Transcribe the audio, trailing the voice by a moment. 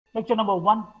Lecture number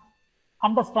 1,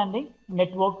 Understanding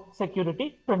Network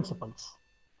Security Principles.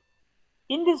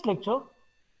 In this lecture,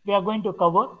 we are going to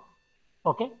cover,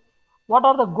 what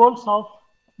are the goals of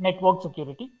network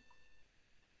security.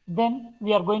 Then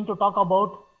we are going to talk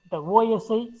about the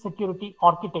OSI Security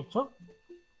Architecture.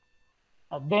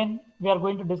 Then we are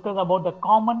going to discuss about the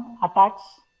common attacks,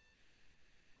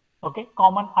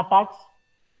 common attacks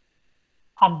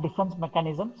and defense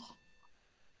mechanisms.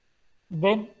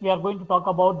 Then we are going to talk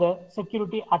about the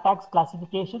security attacks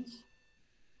classifications.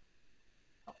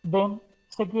 Then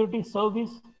security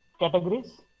service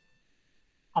categories.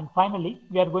 And finally,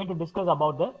 we are going to discuss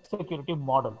about the security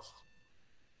models.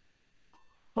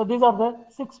 So these are the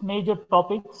 6 major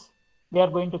topics we are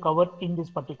going to cover in this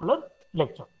particular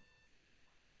lecture.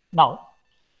 Now,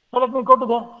 so let me go to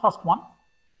the first one,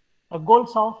 the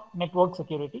goals of network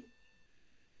security.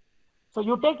 So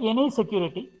you take any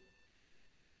security.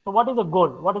 So what is the goal?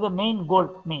 What is the main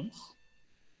goal means?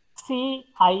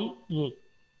 CIA,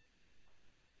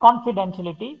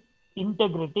 confidentiality,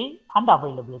 integrity and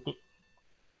availability.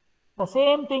 The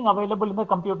same thing available in the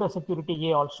computer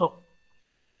security A also.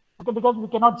 Because we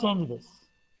cannot change this.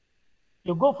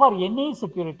 You go for any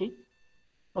security,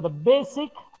 for the basic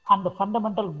and the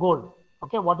fundamental goal.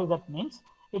 What does that means?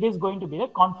 It is going to be the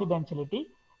confidentiality,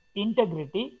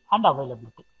 integrity and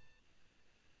availability.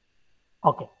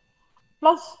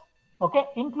 Plus,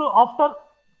 include after,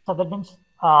 so that means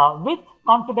with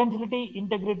confidentiality,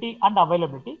 integrity and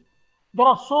availability, there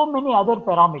are so many other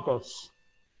parameters.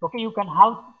 You can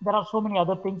have, there are so many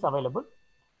other things available.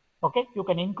 You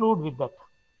can include with that.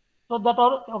 So that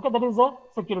are, that is the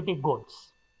security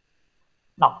goals.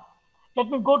 Now, let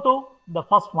me go to the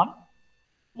first one.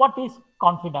 What is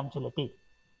confidentiality?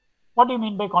 What do you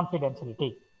mean by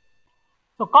confidentiality?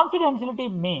 So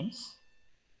confidentiality means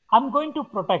I'm going to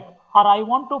protect, or I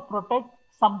want to protect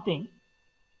something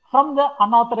from the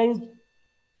unauthorized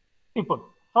people,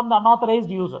 from the unauthorized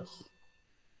users.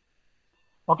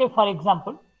 For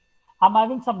example, I'm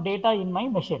having some data in my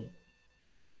machine.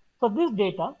 So this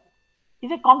data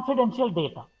is a confidential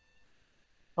data.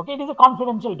 It is a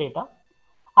confidential data.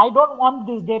 I don't want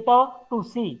this data to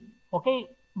see,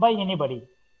 by anybody.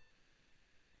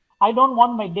 I don't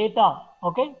want my data,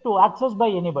 to access by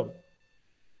anybody.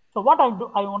 So what I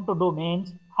want to do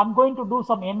means I'm going to do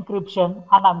some encryption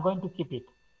and I'm going to keep it.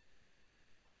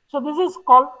 So this is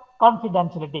called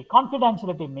confidentiality.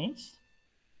 Confidentiality means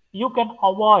you can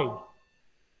avoid,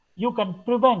 you can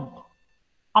prevent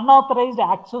unauthorized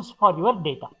access for your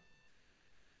data.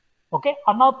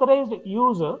 Unauthorized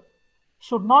user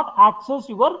should not access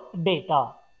your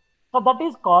data. So that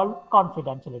is called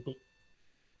confidentiality.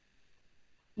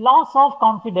 Loss of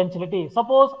confidentiality.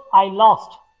 Suppose I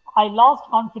lost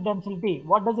confidentiality.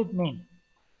 What does it mean?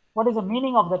 What is the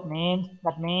meaning of that means?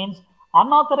 That means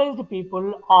unauthorized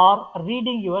people are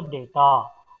reading your data.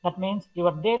 That means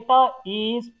your data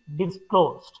is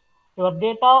disclosed. Your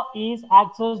data is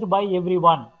accessed by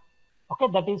everyone.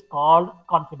 That is called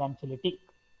confidentiality.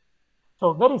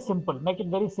 So very simple, make it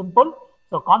very simple.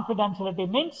 So confidentiality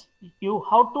means you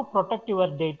have to protect your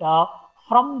data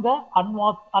from the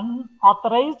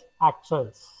unauthorized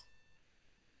access.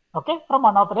 From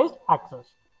unauthorized access.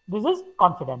 This is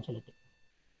confidentiality.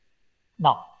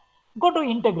 Now, go to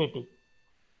integrity.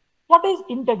 What is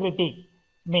integrity?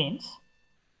 Means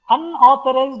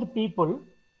unauthorized people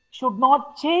should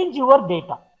not change your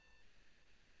data.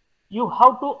 You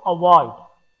have to avoid,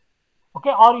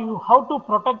 or you have to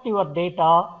protect your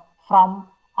data from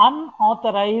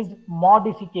unauthorized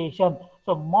modification.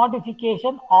 So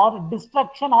modification or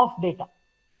destruction of data.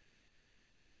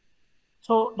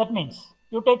 So that means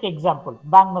you take example,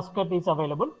 Bank Muscat is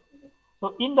available.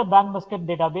 So in the Bank Muscat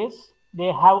database, they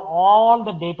have all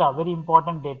the data, very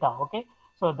important data.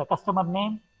 So the customer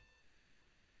name,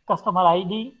 customer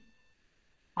ID,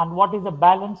 and what is the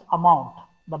balance amount.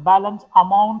 The balance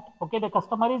amount, the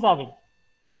customer is having.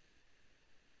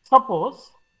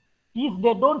 Suppose if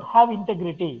they don't have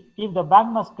integrity, if the Bank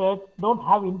Muscat don't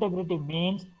have integrity,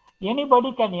 means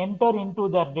anybody can enter into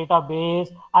their database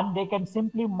and they can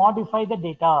simply modify the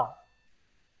data.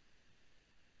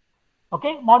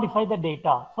 Modify the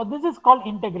data. So this is called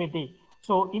integrity.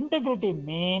 So integrity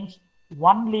means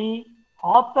only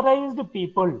authorized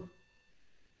people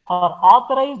or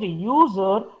authorized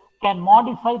user can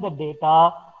modify the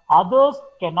data. Others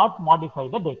cannot modify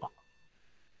the data.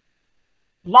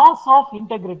 Loss of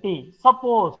integrity.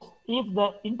 Suppose if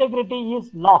the integrity is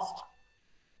lost.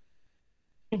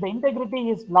 If the integrity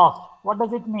is lost, what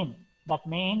does it mean? That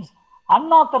means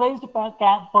unauthorized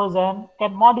person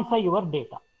can modify your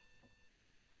data.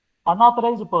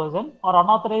 Unauthorized person or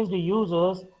unauthorized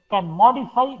users can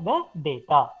modify the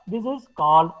data. This is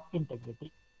called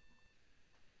integrity.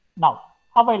 Now,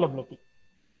 availability.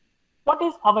 What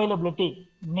is availability?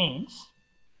 Means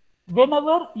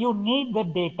whenever you need the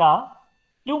data,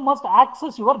 you must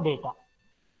access your data.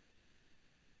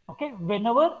 Okay,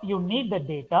 whenever you need the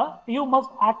data, you must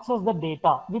access the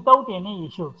data without any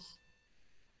issues.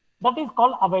 That is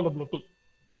called availability.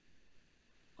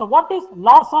 So what is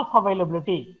loss of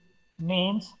availability?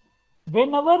 Means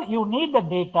whenever you need the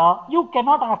data, you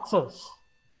cannot access.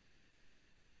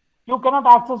 You cannot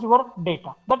access your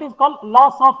data. That is called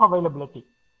loss of availability.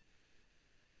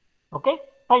 Okay,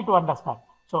 try to understand.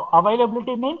 So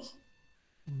availability means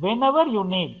whenever you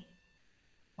need,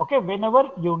 okay, whenever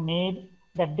you need,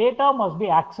 the data must be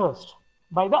accessed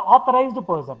by the authorized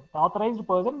person. The authorized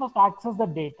person must access the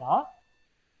data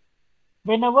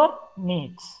whenever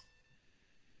needs.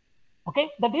 Okay,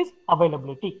 that is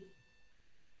availability.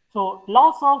 So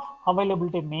loss of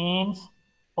availability means,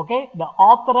 okay, the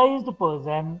authorized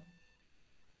person,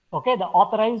 okay, the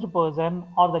authorized person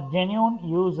or the genuine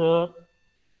user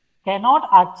cannot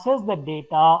access the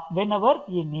data whenever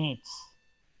he needs.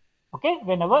 Okay,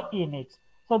 whenever he needs.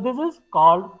 So this is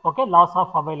called, okay, loss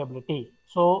of availability.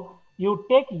 So you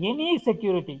take any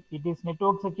security, it is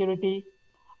network security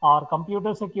or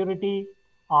computer security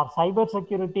or cyber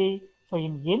security. So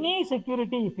in any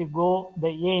security, if you go, the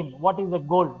aim, what is the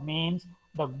goal? Means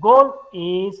the goal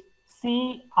is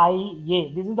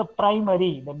CIA. This is the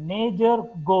primary, the major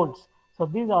goals. So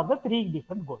these are the three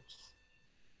different goals.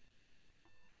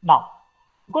 Now,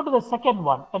 go to the second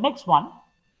one, the next one.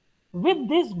 With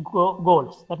these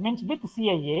goals, that means with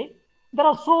CIA, there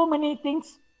are so many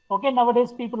things, okay,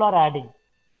 nowadays people are adding.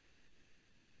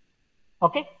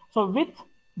 Okay, so with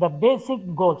the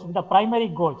basic goals, with the primary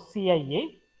goals,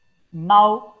 CIA,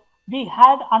 now we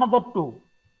had another two,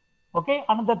 okay,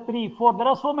 another three, four, there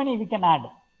are so many we can add.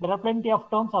 There are plenty of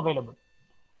terms available.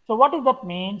 So what does that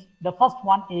mean? The first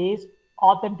one is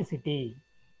authenticity.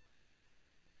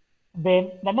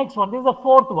 Then the next one, this is the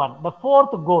fourth one. The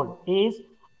fourth goal is,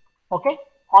 okay,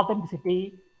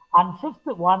 authenticity, and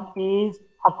fifth one is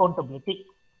accountability.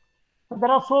 So there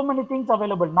are so many things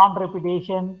available,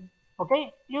 non-repetition.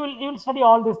 Okay, you will study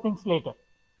all these things later.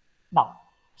 Now,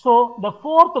 so the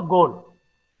fourth goal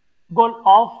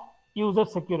of user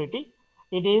security,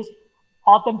 it is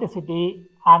authenticity,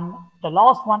 and the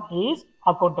last one is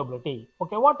accountability.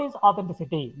 Okay, what is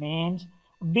authenticity? Means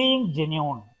being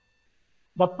genuine.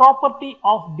 The property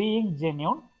of being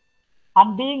genuine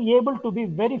and being able to be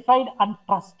verified and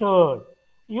trusted.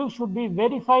 You should be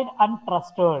verified and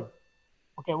trusted.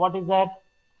 Okay, what is that?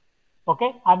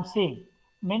 Okay, I'm seeing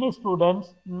many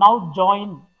students now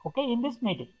join, okay, in this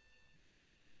meeting.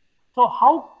 So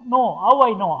how do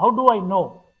I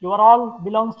know? You are all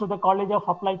belongs to the College of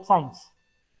Applied Science.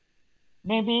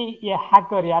 Maybe a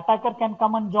attacker can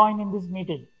come and join in this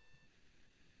meeting.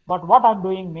 But what I'm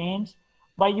doing means,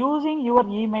 by using your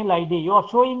email ID, you are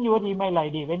showing your email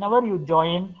ID. Whenever you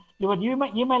join, your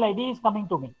email ID is coming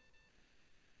to me.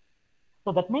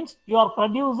 So that means you are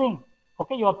producing,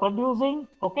 okay,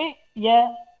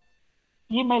 a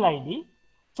email ID.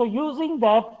 So using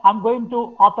that, I'm going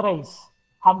to authorize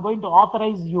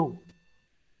you.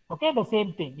 Okay, the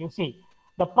same thing, you see,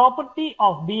 the property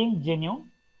of being genuine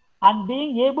and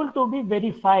being able to be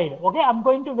verified. Okay, I'm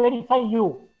going to verify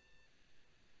you.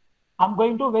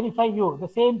 The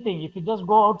same thing. If you just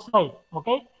go outside,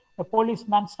 okay, the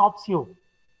policeman stops you.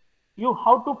 You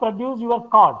have to produce your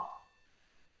card.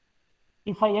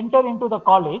 If I enter into the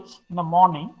college in the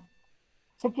morning,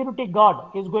 security guard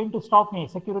is going to stop me.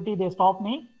 Security, they stop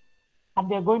me and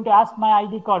they're going to ask my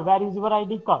ID card. Where is your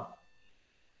ID card?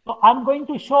 So I'm going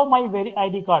to show my very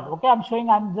ID card. Okay, I'm showing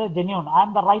I'm the genuine.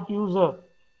 I'm the right user.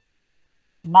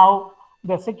 Now,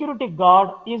 the security guard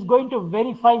is going to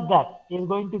verify that. He is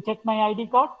going to check my ID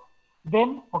card.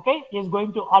 Then, okay, he is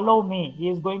going to allow me. He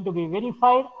is going to be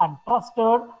verified and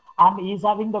trusted, and he is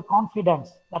having the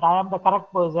confidence that I am the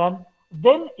correct person.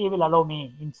 Then he will allow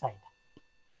me inside.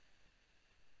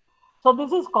 So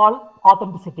this is called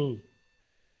authenticity.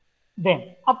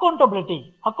 Then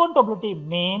accountability. Accountability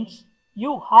means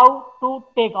you have to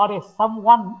take, or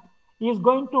someone is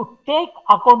going to take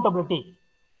accountability.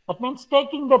 That means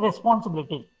taking the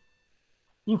responsibility.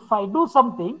 If I do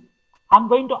something, I'm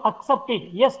going to accept it.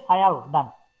 Yes, I have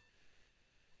done.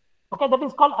 Okay, that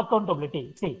is called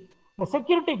accountability. See, the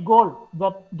security goal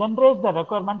that generates the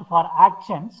requirement for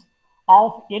actions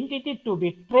of entity to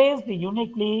be traced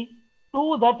uniquely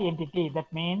to that entity.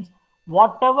 That means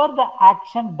whatever the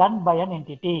action done by an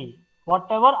entity,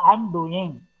 whatever I'm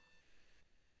doing,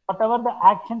 whatever the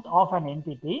actions of an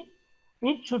entity,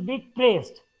 it should be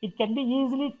traced. It can be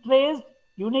easily traced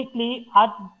uniquely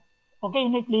at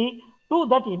uniquely to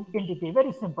that entity.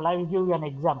 Very simple. I will give you an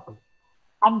example.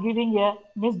 I'm giving a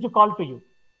missed call to you.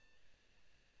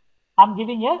 I'm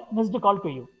giving a missed call to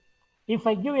you. If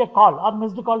I give a call or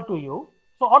missed call to you,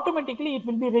 so automatically it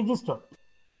will be registered.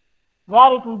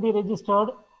 Where it will be registered?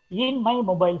 In my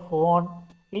mobile phone,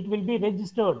 it will be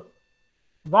registered.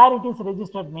 Where it is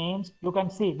registered means you can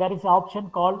see there is an option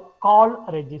called call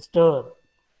register.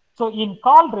 So in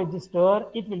call register,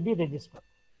 it will be registered.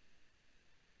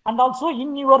 And also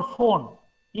in your phone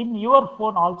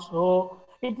also,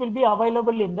 it will be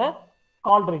available in the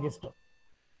call register.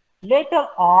 Later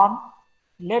on,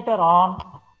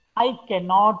 I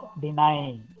cannot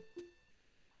deny.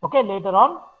 Okay, later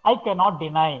on, I cannot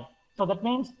deny. So that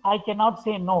means I cannot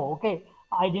say no. Okay,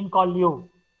 I didn't call you.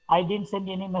 I didn't send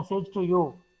any message to you.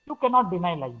 You cannot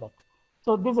deny like that.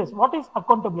 So this is what is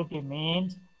accountability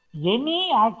means.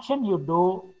 Any action you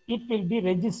do, it will be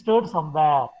registered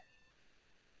somewhere.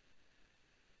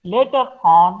 Later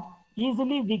on,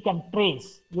 easily we can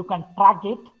trace. You can track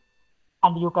it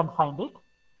and you can find it.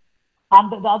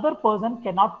 And the other person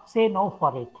cannot say no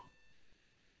for it.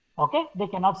 Okay, they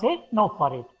cannot say no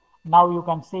for it. Now you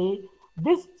can see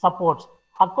this supports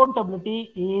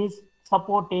accountability is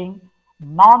supporting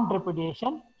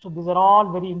non-repudiation. So these are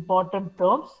all very important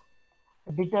terms.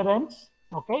 Deterrence.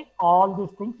 Okay, all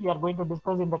these things we are going to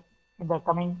discuss in the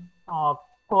coming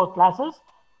core classes.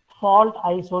 Fault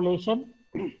isolation,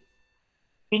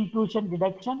 intrusion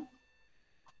detection,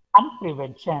 and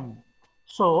prevention.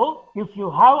 So if you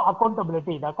have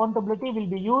accountability, the accountability will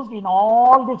be used in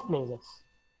all these places.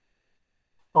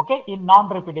 Okay, in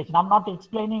non-repudiation. I'm not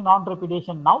explaining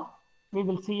non-repudiation now. We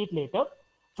will see it later.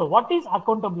 So what is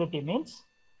accountability means?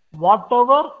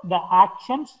 Whatever the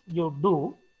actions you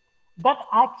do, that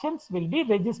actions will be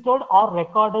registered or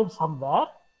recorded somewhere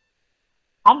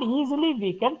and easily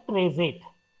we can trace it.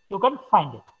 You can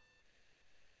find it.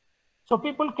 So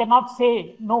people cannot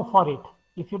say no for it.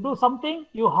 If you do something,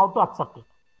 you have to accept it.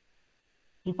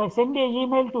 If I send an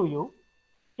email to you,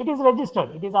 it is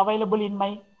registered. It is available in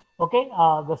my,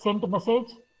 the sent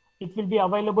message. It will be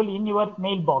available in your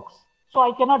mailbox. So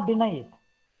I cannot deny it.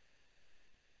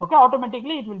 Okay,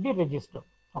 automatically it will be registered.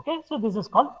 Okay, so this is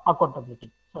called accountability.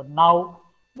 So now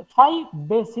the 5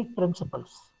 basic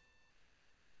principles.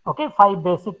 Okay, 5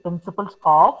 basic principles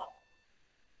of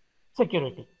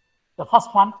security. The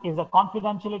first one is the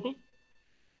confidentiality.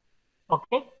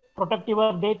 Okay, protect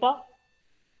your data.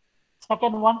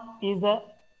 Second one is the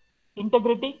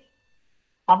integrity.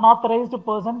 Unauthorized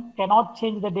person cannot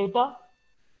change the data.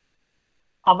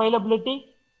 Availability.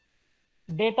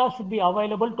 Data should be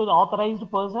available to the authorized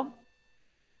person.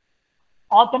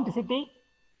 Authenticity.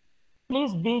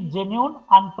 Please be genuine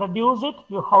and produce it.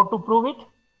 You have to prove it.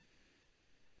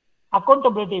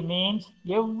 Accountability means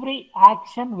every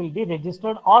action will be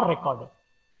registered or recorded.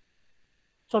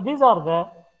 So these are the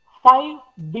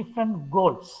 5 different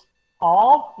goals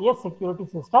of a security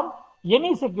system,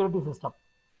 any security system.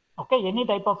 Okay, any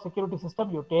type of security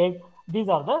system you take, these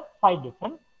are the 5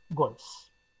 different goals.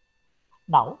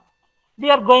 Now, we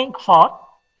are going for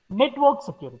network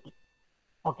security.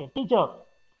 Okay, teacher,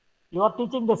 you are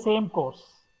teaching the same course,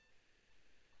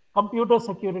 computer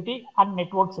security and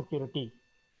network security.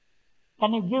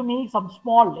 Can you give me some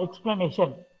small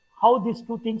explanation how these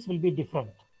 2 things will be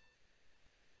different?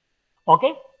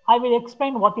 Okay, I will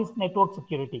explain what is network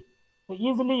security. So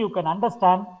easily you can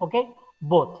understand, okay,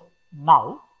 both.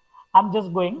 Now, I'm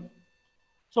just going.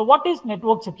 So what is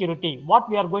network security? What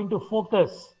we are going to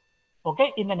focus,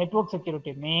 okay, in the network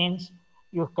security means,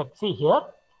 you can see here,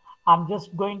 I'm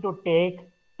just going to take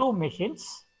 2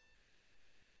 machines.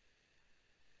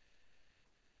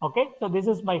 Okay, so this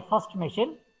is my first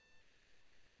machine.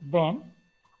 Then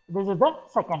this is the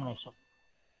second machine.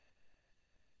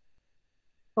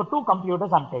 So 2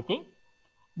 computers I'm taking.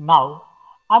 Now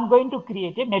I'm going to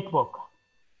create a network.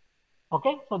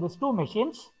 Okay, so these 2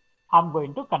 machines I'm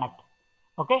going to connect.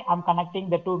 Okay, I'm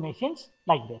connecting the 2 machines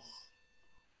like this.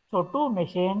 So 2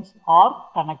 machines are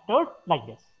connected like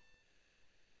this.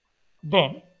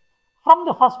 Then from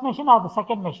the first machine or the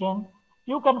second machine,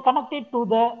 you can connect it to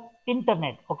the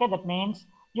internet. Okay, that means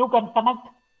you can connect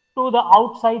to the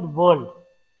outside world.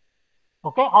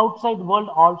 Okay, outside world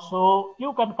also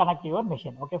you can connect your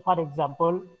machine. Okay, for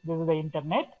example, this is the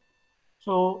internet.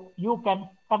 So you can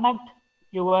connect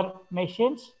your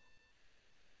machines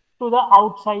to the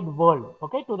outside world.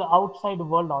 Okay, to the outside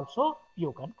world also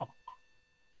you can connect.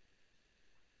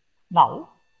 Now,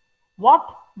 what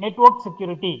network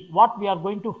security, what we are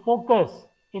going to focus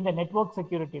in the network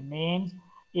security means,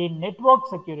 in network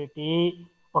security,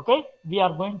 okay, we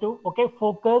are going to, okay,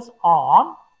 focus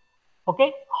on,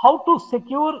 Okay, how to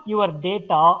secure your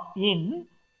data in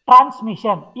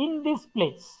transmission in this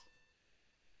place.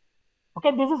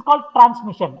 Okay, this is called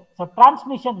transmission. So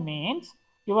transmission means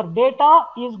your data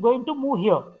is going to move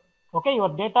here. Okay, your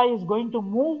data is going to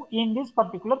move in this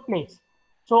particular place.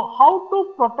 So how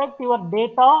to protect your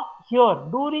data here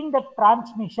during the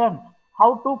transmission?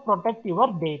 How to protect your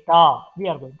data? We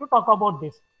are going to talk about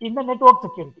this in the network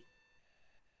security.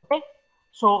 Okay,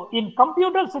 so in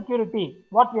computer security,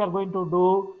 what we are going to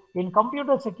do in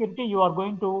computer security, you are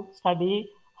going to study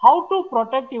how to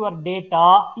protect your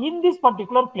data in this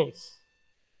particular place.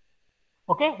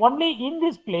 Okay, only in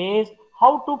this place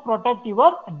how to protect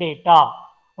your data.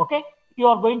 Okay, you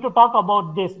are going to talk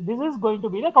about this. This is going to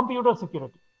be the computer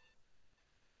security.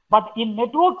 But in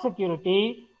network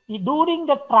security, during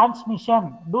the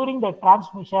transmission,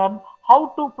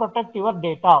 how to protect your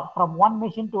data from one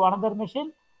machine to another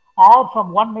machine, or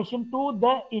from one machine to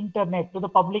the internet, to the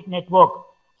public network.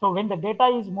 So when the data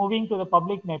is moving to the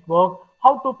public network,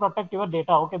 how to protect your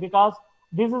data? Okay, because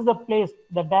this is the place,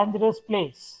 the dangerous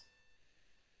place.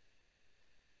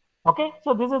 Okay,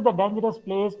 so this is the dangerous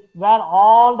place where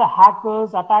all the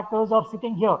hackers, attackers are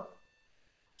sitting here.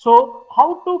 So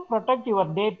how to protect your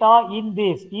data in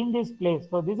this place?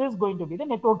 So this is going to be the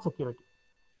network security.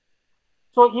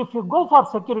 So if you go for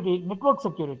security, network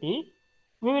security,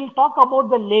 we will talk about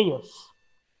the layers,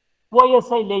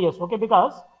 OSI layers. Okay,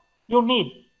 because you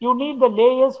need the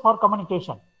layers for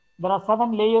communication. There are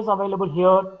 7 layers available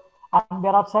here, and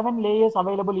there are 7 layers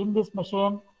available in this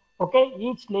machine. Okay,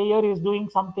 each layer is doing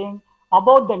something.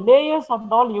 About the layers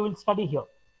and all, you will study here.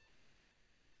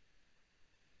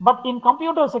 But in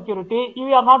computer security,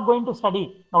 we are not going to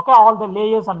study, okay, all the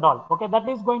layers and all. Okay, that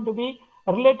is going to be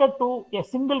related to a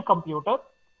single computer,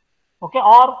 okay,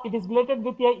 or it is related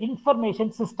with a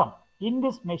information system. In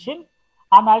this machine,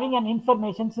 I'm having an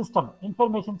information system.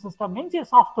 Information system means a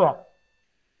software.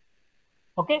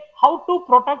 Okay, how to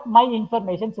protect my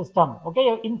information system? Okay,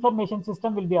 your information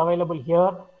system will be available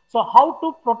here. So how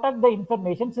to protect the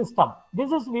information system?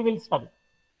 This is we will study.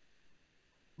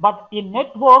 But in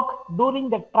network, during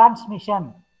the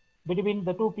transmission between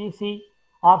the two PC,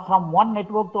 or from one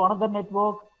network to another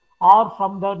network, or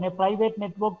from the private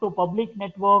network to public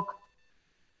network,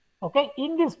 okay,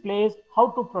 in this place,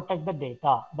 how to protect the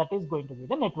data? That is going to be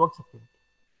the network security.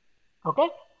 Okay,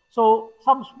 so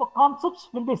some concepts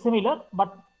will be similar,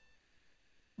 but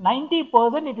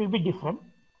 90% it will be different.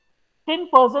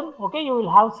 10%, okay, you will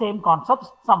have same concepts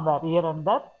somewhere here and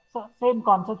there. So same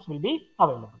concepts will be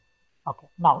available. Okay,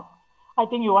 now I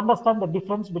think you understand the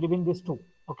difference between these two.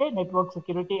 Okay, network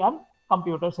security and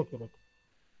computer security.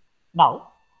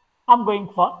 Now I'm going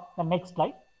for the next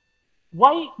slide.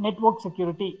 Why network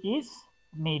security is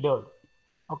needed?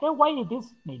 Okay, why it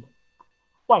is needed?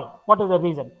 Why? What is the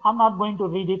reason? I'm not going to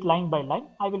read it line by line.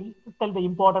 I will tell the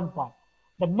important point.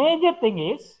 The major thing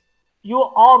is you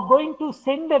are going to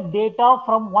send the data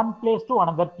from one place to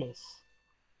another place.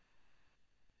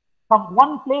 From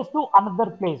one place to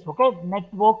another place, okay,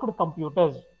 networked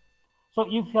computers. So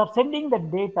if you are sending the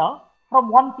data from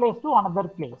one place to another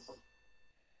place,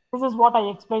 this is what I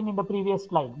explained in the previous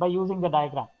slide by using the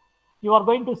diagram. You are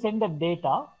going to send the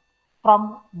data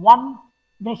from one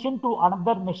machine to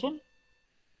another machine,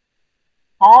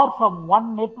 or from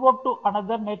one network to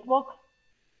another network,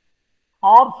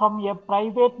 or from a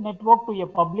private network to a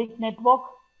public network.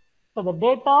 So the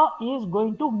data is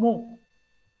going to move.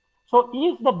 So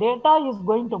if the data is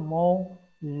going to move,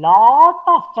 lot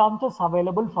of chances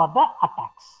available for the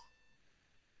attacks.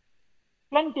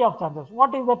 Plenty of chances.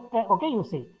 What is that? Okay, you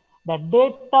see, the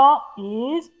data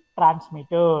is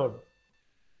transmitted.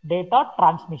 Data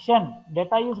transmission.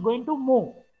 Data is going to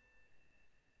move.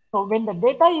 So when the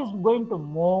data is going to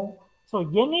move, so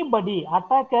anybody,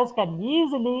 attackers can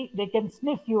easily, they can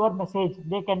sniff your message.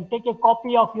 They can take a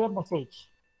copy of your message.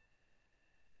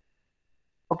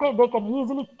 Okay, they can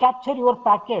easily capture your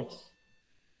packets.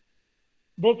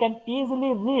 They can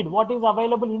easily read what is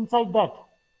available inside that.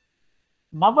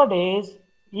 Nowadays,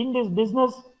 in this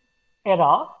business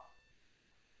era,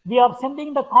 we are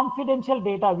sending the confidential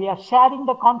data. We are sharing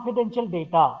the confidential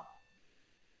data.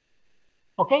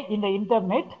 Okay, in the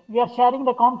internet, we are sharing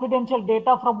the confidential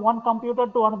data from one computer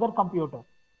to another computer.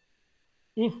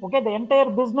 If, okay, the entire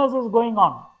business is going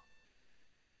on.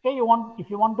 Okay, if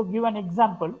you want to give an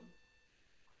example,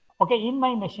 okay, in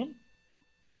my machine,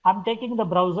 I'm taking the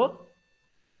browser.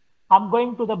 I'm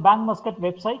going to the Bank Muscat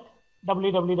website,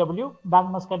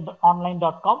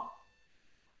 www.bankmuscatonline.com.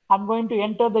 I'm going to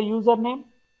enter the username.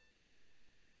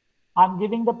 I'm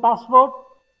giving the password.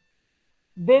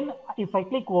 Then if I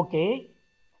click OK,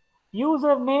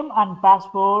 username and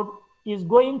password is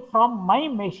going from my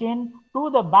machine to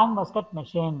the bank musket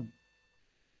machine.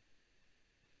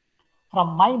 From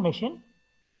my machine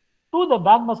to the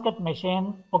bank musket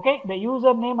machine, okay, the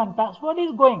username and password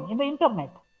is going in the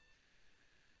internet.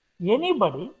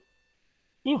 Anybody,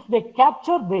 if they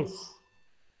capture this,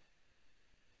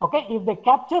 okay, if they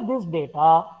capture this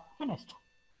data, finished.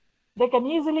 They can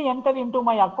easily enter into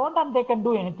my account and they can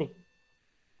do anything.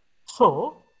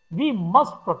 So we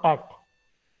must protect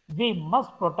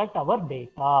our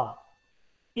data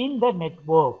in the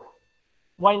network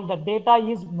while the data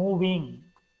is moving,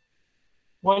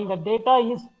 while the data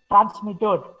is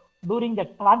transmitted during the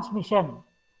transmission.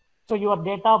 So your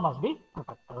data must be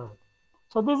protected.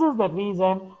 So this is the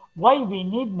reason why we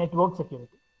need network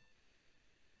security.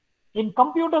 In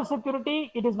computer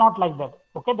security, it is not like that.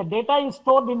 Okay, the data is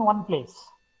stored in one place.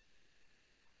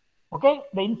 Okay,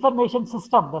 the information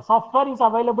system, the software is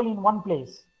available in one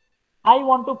place. I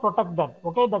want to protect that.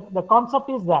 Okay, the concept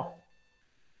is that.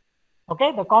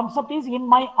 Okay, the concept is in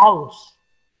my house,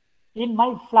 in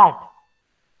my flat.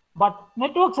 But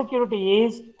network security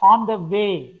is on the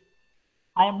way.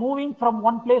 I am moving from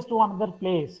one place to another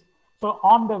place. So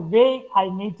on the way, I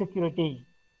need security.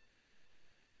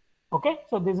 Okay,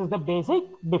 so this is the basic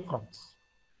difference.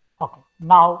 Okay,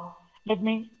 now let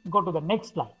me go to the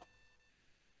next slide.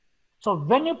 So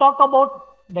when you talk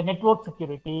about the network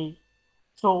security,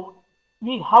 so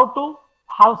we have to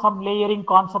have some layering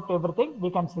concept, everything,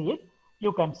 we can see it.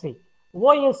 You can see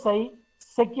OSI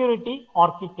Security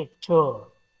Architecture.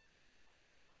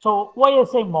 So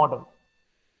OSI model.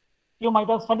 You might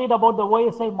have studied about the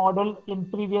OSI model in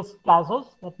previous classes.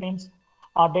 That means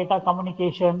data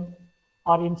communication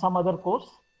or in some other course.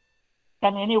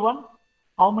 Can anyone?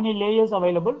 How many layers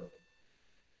available?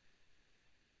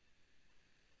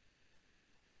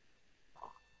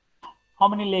 How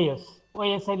many layers?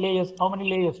 OSI layers, how many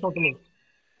layers totally?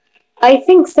 I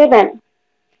think 7.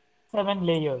 7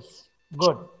 layers.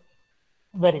 Good.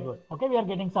 Very good. Okay, we are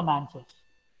getting some answers.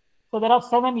 So there are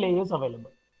 7 layers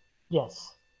available.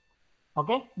 Yes.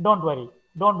 Okay, don't worry.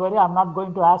 Don't worry, I'm not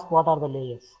going to ask what are the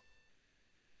layers.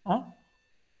 Huh?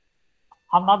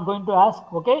 I'm not going to ask,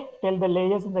 okay, tell the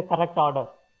layers in the correct order.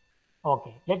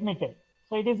 Okay, let me tell.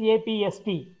 So it is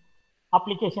APST,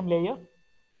 application layer,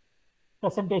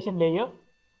 presentation layer,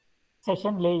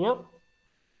 session layer,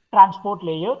 transport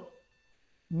layer,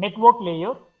 network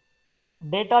layer,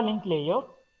 data link layer,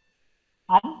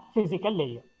 and physical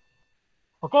layer.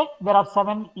 Okay, there are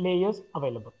 7 layers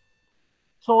available.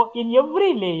 So in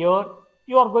every layer,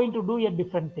 you are going to do a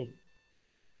different thing,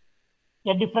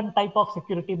 a different type of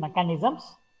security mechanisms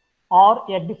or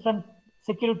a different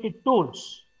security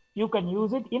tools. You can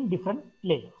use it in different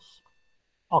layers.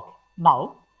 Okay,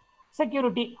 now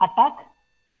security attack,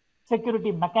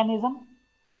 security mechanism,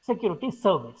 security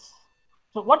service.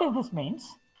 So what does this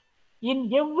means?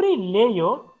 In every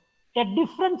layer, a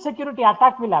different security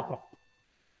attack will happen.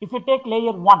 If you take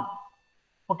layer 1,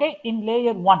 okay, in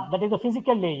layer 1, that is the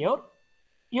physical layer,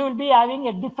 you will be having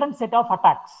a different set of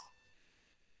attacks.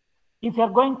 If you are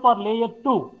going for layer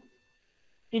 2,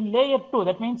 in layer 2,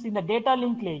 that means in the data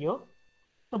link layer,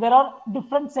 so there are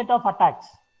different set of attacks.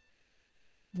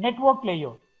 Network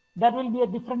layer, there will be a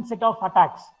different set of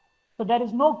attacks. So there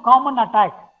is no common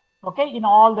attack, okay, in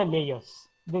all the layers.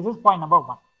 This is point number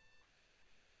 1.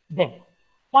 Then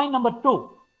point number 2,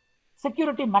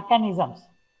 security mechanisms.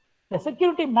 The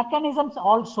security mechanisms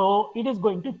also, it is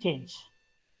going to change.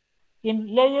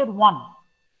 In layer 1,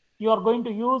 you are going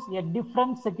to use a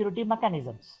different security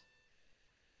mechanisms.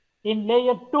 In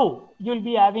layer 2, you will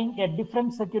be having a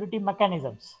different security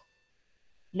mechanisms.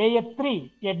 Layer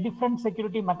 3, a different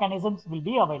security mechanisms will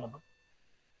be available.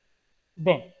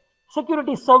 Then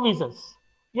security services.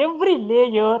 Every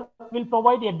layer will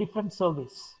provide a different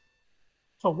service.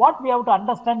 So what we have to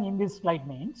understand in this slide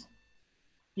means,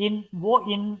 in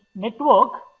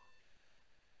network,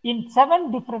 in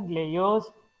 7 different layers,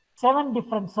 7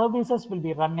 different services will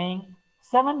be running,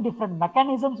 7 different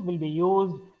mechanisms will be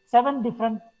used, 7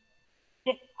 different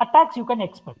attacks you can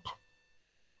expect.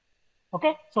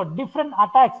 Okay, so different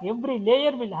attacks, every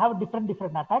layer will have different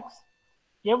attacks.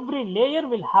 Every layer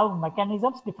will have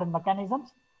mechanisms, different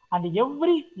mechanisms, and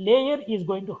every layer is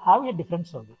going to have a different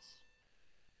service.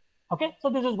 Okay, so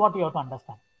this is what you have to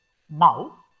understand.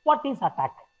 Now, what is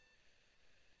attack?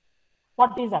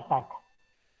 What is attack?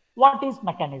 What is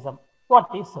mechanism? What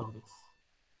is service?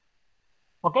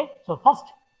 Okay, so first,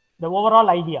 the overall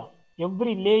idea.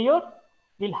 Every layer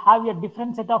will have a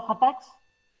different set of attacks.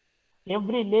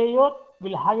 Every layer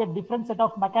will have a different set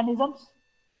of mechanisms.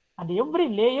 And every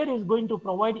layer is going to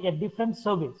provide a different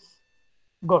service.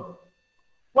 Good.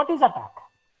 What is attack?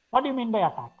 What do you mean by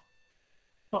attack?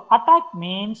 So attack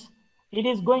means it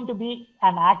is going to be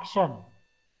an action.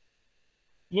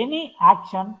 Any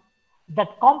action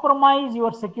that compromise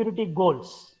your security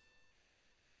goals.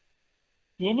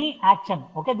 Any action,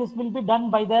 okay, this will be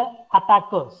done by the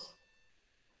attackers.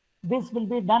 This will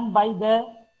be done by the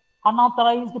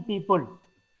unauthorized people.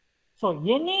 So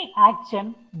any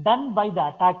action done by the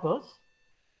attackers,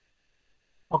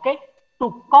 okay,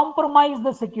 to compromise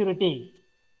the security.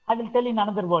 I will tell in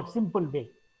another word, simple way.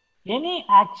 Any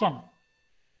action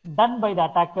done by the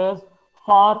attackers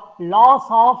for loss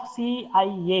of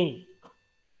CIA,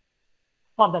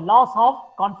 for the loss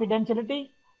of confidentiality,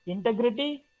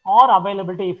 integrity, or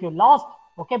availability. If you lost,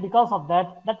 okay, because of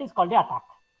that, that is called the attack.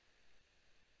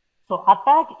 So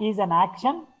attack is an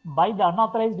action by the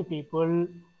unauthorized people,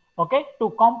 okay, to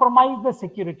compromise the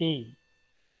security.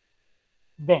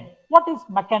 Then what is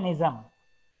mechanism?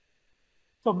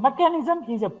 So mechanism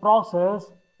is a process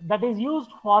that is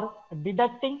used for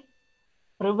detecting,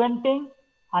 preventing,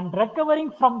 and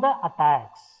recovering from the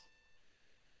attacks.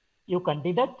 You can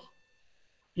detect,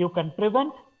 you can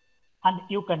prevent, and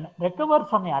you can recover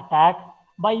from an attack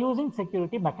by using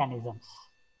security mechanisms.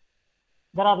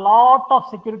 There are a lot of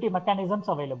security mechanisms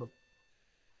available.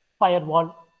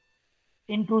 Firewall,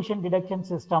 intrusion detection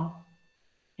system,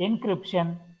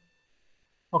 encryption.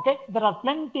 Okay, there are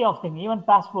plenty of things, even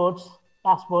passwords,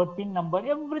 password, PIN number,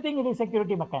 everything is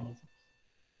security mechanisms.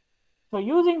 So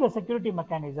using the security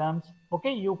mechanisms,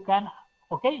 okay, you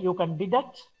can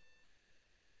detect,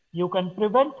 you can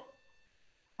prevent,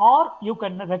 or you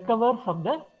can recover from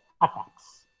the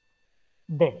attacks.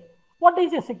 Then, what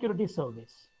is a security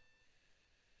service?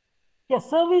 A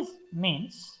service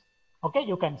means, okay,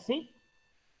 you can see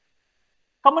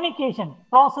communication,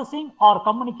 processing or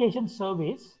communication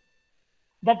service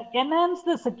that enhance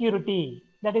the security,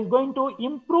 that is going to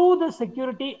improve the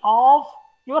security of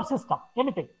your system,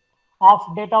 anything, of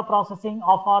data processing,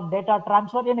 of our data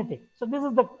transfer, anything. So this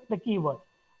is the key word.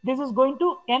 This is going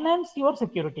to enhance your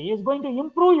security, is going to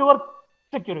improve your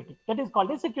security. That is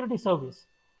called a security service.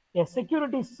 A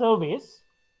security service,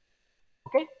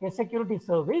 okay, a security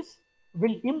service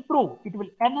will improve, it will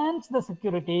enhance the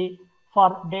security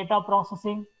for data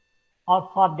processing or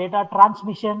for data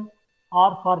transmission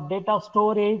or for data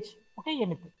storage, okay,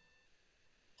 anything.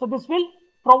 So this will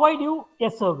provide you a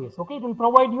service, okay, it will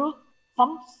provide you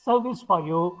some service for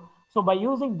you. So by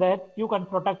using that, you can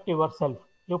protect yourself,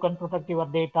 you can protect your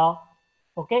data,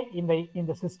 okay, in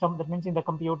the system, that means in the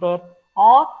computer,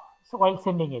 or so while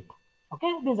sending it.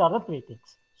 Okay, these are the three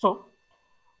things. So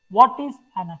what is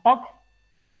an attack,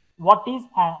 what is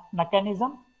a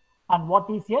mechanism, and what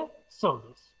is a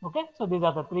service? Okay, so these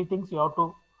are the three things you have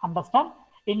to understand.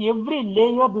 In every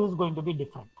layer, this is going to be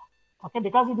different, okay,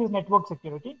 because it is network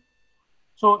security.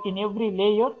 So in every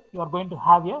layer, you are going to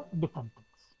have a different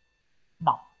things.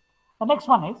 Now, the next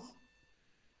one is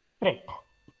threat.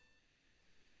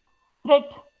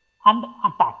 Threat and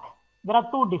attack. There are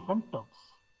two different terms,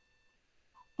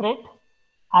 threat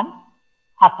and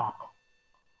attack.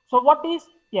 So what is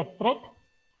a threat?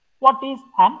 What is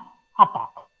an attack?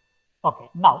 Okay,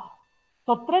 now,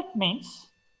 so threat means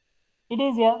it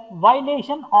is a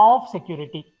violation of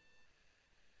security.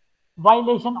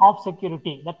 Violation of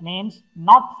security, that means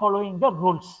not following the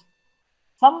rules.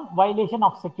 Some violation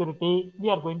of security we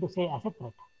are going to say as a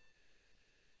threat.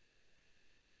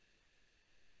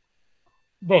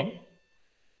 Then,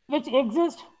 which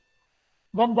exists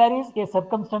when there is a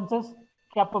circumstances,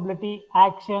 capability,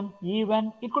 action,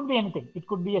 event, it could be anything. It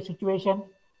could be a situation,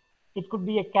 it could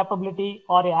be a capability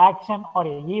or a action or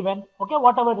a event, okay,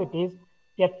 whatever it is,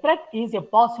 a threat is a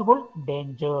possible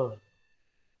danger.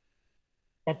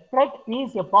 A threat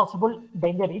is a possible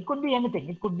danger. It could be anything.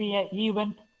 It could be an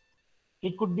event,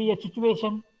 it could be a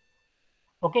situation,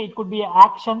 okay, it could be an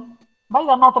action by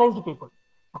the unauthorized people,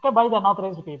 okay, by the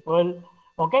unauthorized people,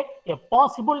 okay, a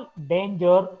possible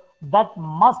danger that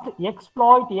must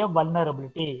exploit a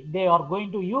vulnerability. They are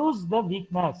going to use the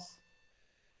weakness.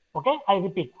 Okay, I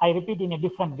repeat in a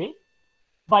different way.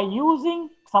 By using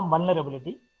some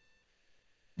vulnerability,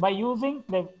 by using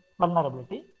the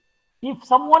vulnerability, if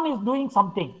someone is doing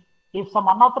something, if some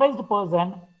unauthorized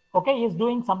person, okay, is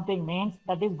doing something, means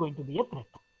that is going to be a threat.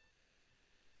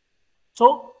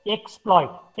 So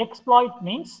exploit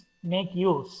means make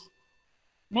use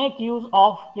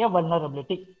of a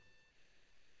vulnerability.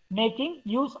 Making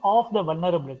use of the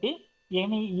vulnerability,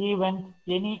 any event,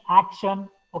 any action,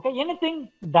 okay,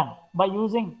 anything done by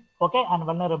using, okay, and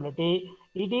vulnerability,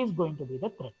 it is going to be the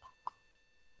threat.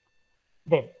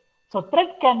 Then, so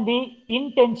threat can be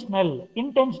intentional.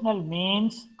 Intentional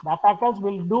means the attackers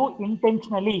will do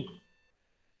intentionally.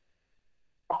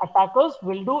 attackers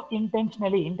will do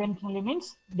intentionally. Intentionally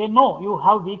means they know you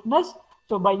have weakness.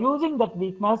 So by using that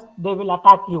weakness, they will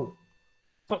attack you.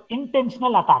 So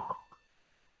intentional attack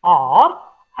or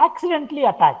accidentally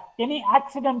attack. Any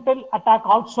accidental attack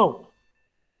also.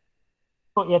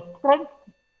 So a threat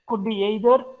could be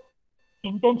either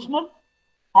intentional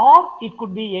or it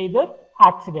could be either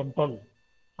accidental.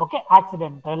 Okay,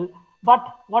 accidental. But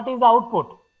what is the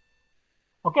output?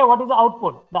 Okay, what is the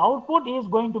output? The output is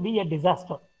going to be a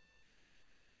disaster.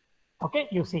 Okay,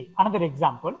 you see another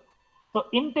example. So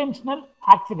intentional,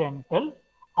 accidental,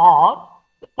 or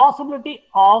the possibility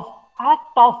of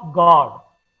act of God.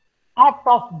 Act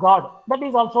of God, that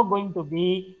is also going to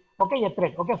be okay a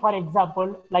threat. Okay, for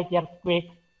example, like earthquake,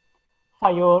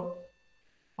 fire.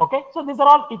 Okay, so these are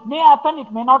all, it may happen,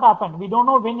 it may not happen. We don't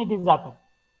know when it is happen.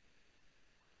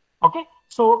 Okay,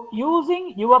 so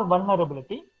using your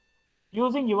vulnerability,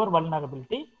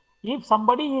 if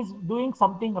somebody is doing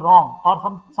something wrong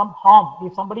or some harm,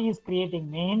 if somebody is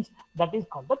creating means, that is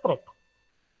called the threat.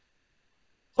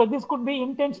 So this could be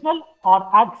intentional or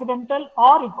accidental,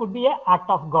 or it could be an act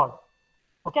of God.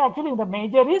 Okay, actually the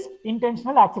major is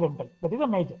intentional, accidental. That is a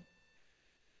major.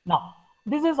 Now,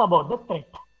 this is about the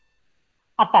threat.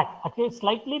 Attack. Okay,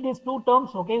 slightly these two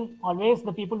terms, okay, always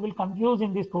the people will confuse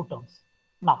in these two terms.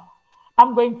 Now,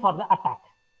 I'm going for the attack.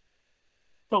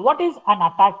 So what is an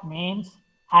attack means?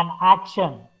 An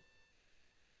action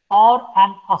or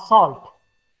an assault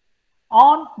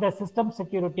on the system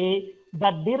security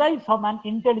that derives from an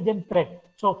intelligent threat.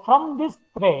 So from this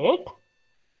threat,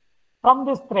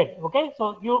 okay,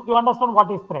 so you understand what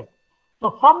is threat.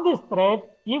 So from this threat,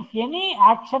 if any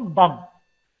action done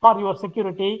for your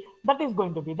security, that is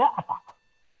going to be the attack.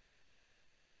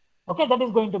 Okay, that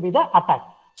is going to be the attack.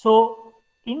 So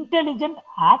intelligent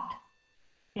act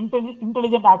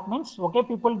means, okay,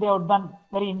 people, they have done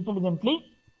very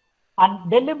intelligently,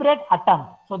 and deliberate attempt.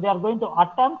 So they are going to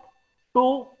attempt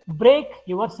to break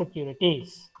your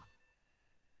securities.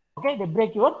 Okay, they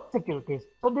break your securities.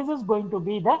 So this is going to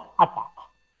be the attack.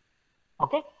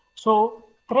 Okay, so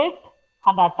threat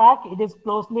and attack, it is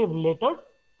closely related.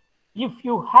 If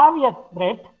you have a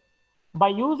threat, by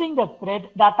using the threat,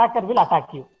 the attacker will attack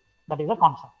you. That is a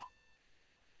concept.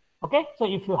 Okay, so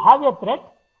if you have a threat,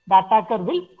 the attacker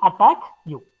will attack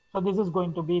you. So this is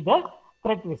going to be the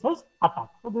threat versus attack.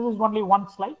 So this is only one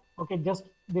slide. Okay, just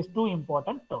these two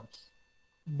important terms.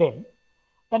 Then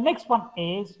the next one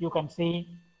is, you can see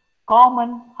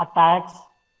common attacks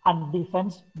and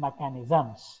defense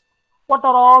mechanisms. What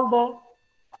are all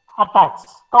the attacks,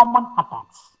 common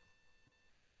attacks?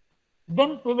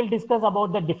 Then we will discuss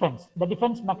about the defense. The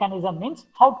defense mechanism means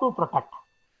how to protect.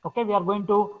 Okay, we are going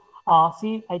to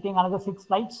see, I think, another 6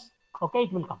 slides. Okay,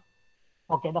 it will come.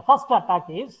 Okay, the first attack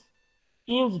is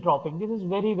eavesdropping. This is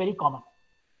very, very common.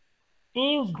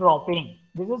 Eavesdropping.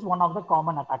 This is one of the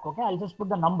common attack. Okay, I'll just put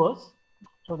the numbers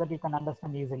so that you can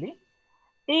understand easily.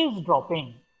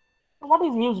 Eavesdropping. What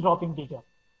is eavesdropping, teacher?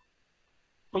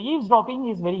 So eavesdropping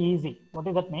is very easy. What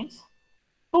does that means?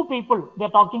 Two people, they're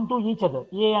talking to each other,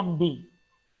 A and B.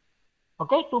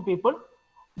 Okay, two people,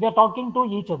 they're talking to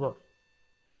each other.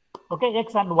 Okay,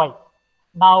 X and Y.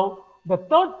 Now, the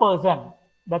third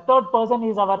person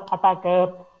is our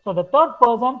attacker. So the third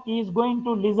person is going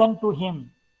to listen to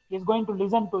him. Is going to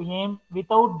listen to him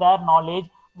without their knowledge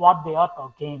what they are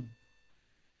talking.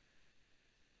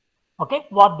 Okay,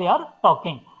 what they are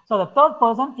talking. So the third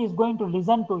person is going to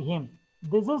listen to him.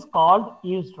 This is called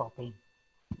eavesdropping.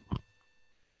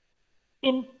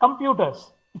 In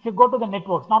computers, if you go to the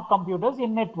networks, not computers,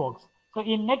 in networks. So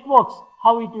in networks,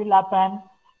 how it will happen,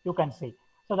 you can see.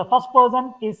 So the first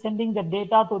person is sending the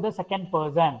data to the second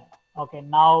person. Okay,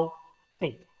 now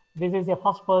see, this is a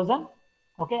first person,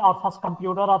 okay, or first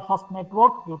computer or first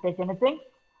network, you take anything.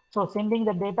 So sending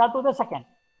the data to the second.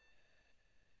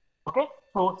 Okay,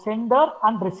 so sender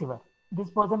and receiver.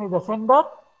 This person is the sender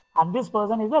and this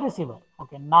person is the receiver.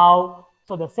 Okay, now,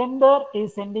 so the sender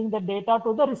is sending the data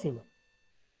to the receiver.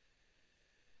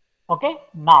 Okay,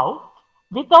 now,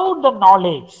 without the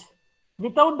knowledge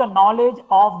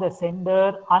of the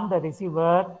sender and the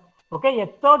receiver, okay, a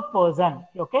third person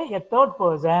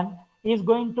is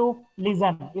going to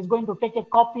listen, is going to take a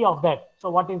copy of that. So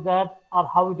what is that, or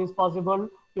how it is possible,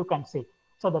 you can see.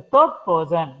 So the third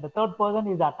person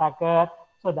is the attacker.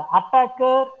 So the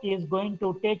attacker is going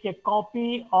to take a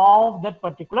copy of that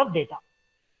particular data.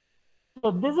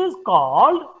 So this is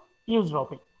called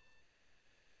eavesdropping.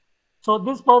 So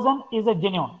this person is a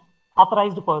genuine,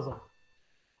 authorized person.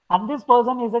 And this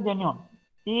person is a genuine.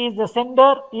 He is the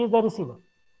sender, he is the receiver.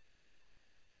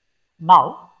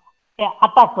 Now, a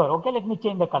attacker, okay, let me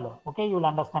change the color, okay, you will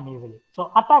understand easily.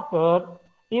 So attacker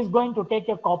is going to take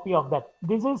a copy of that.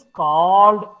 This is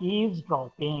called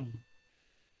eavesdropping.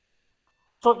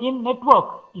 So in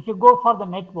network, if you go for the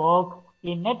network,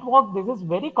 in network, this is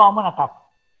very common attack.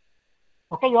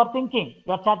 Okay, you are thinking,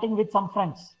 you are chatting with some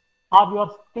friends, or you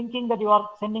are thinking that you are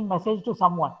sending message to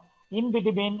someone. In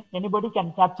between, anybody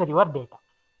can capture your data.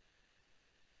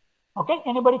 Okay,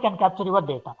 anybody can capture your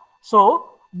data.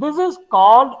 So this is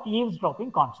called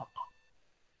eavesdropping concept.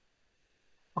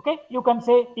 Okay, you can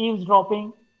say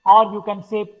eavesdropping, or you can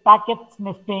say packet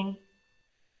sniffing.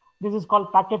 This is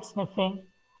called packet sniffing,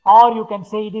 or you can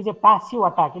say it is a passive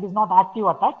attack. It is not active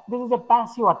attack. This is a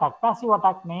passive attack. Passive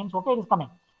attack means, okay, it is coming.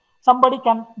 Somebody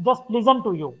can just listen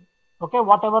to you. Okay,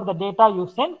 whatever the data you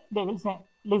send, they will say,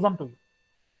 listen to you.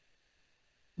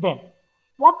 Then,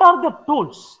 what are the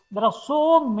tools? There are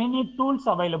so many tools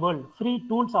available, free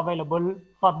tools available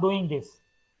for doing this,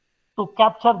 to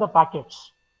capture the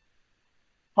packets.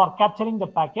 For capturing the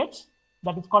packets,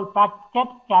 that is called packet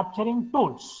capturing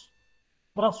tools.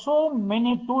 There are so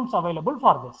many tools available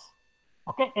for this.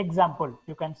 Okay, example,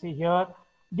 you can see here,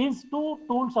 these two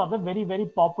tools are the very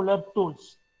popular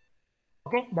tools.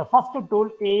 Okay, the first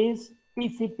tool is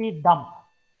TCP dump.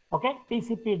 Okay,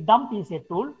 TCP dump is a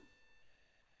tool.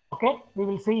 Okay, we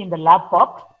will see in the lab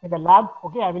part. In the lab,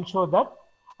 okay, I will show that.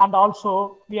 And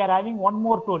also, we are having one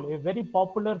more tool, a very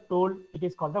popular tool. It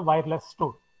is called the wireless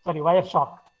tool. Sorry,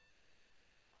 Wireshark.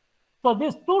 So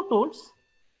these two tools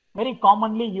very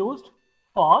commonly used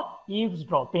for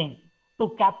eavesdropping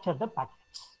to capture the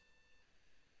packets.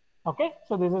 Okay,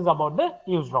 so this is about the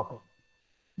eavesdropping.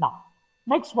 Now,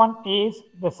 next one is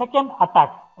the second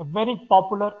attack, a very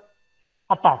popular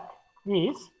attack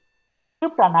is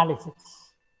cryptanalysis.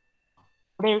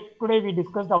 Today we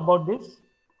discussed about this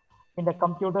in the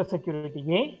computer security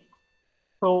A.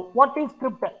 So what is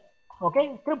crypto?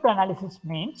 Okay, cryptanalysis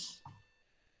means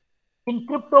in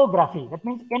cryptography, that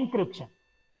means encryption.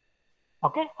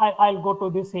 Okay, I'll go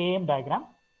to the same diagram.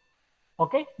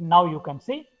 Okay, now you can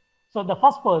see. So the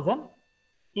first person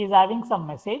is having some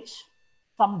message,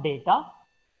 some data.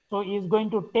 So he is going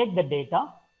to take the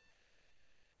data.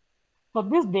 So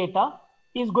this data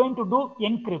is going to do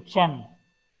encryption.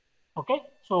 Okay,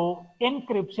 so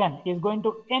encryption is going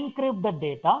to encrypt the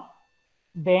data.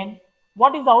 Then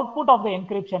what is the output of the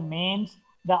encryption means?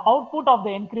 The output of the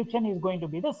encryption is going to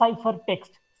be the ciphertext,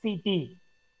 CT.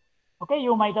 Okay,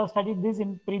 you might have studied this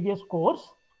in previous course.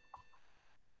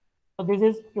 So this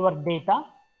is your data.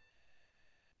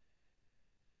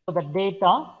 So the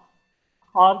data,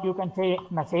 or you can say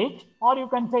message, or you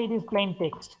can say it is plain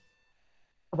text.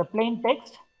 So the plain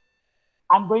text,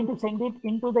 I'm going to send it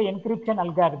into the encryption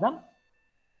algorithm,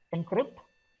 encrypt.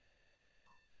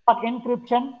 For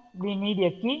encryption, we need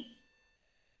a key.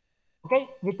 Okay,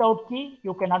 without key,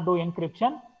 you cannot do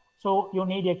encryption. So you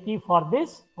need a key for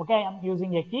this. Okay, I'm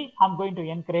using a key. I'm going to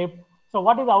encrypt. So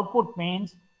what is output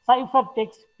means?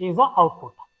 Ciphertext is the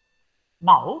output.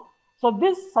 Now, so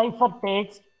this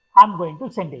ciphertext, I'm going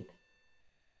to send it.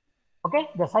 Okay,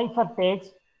 the ciphertext,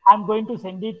 I'm going to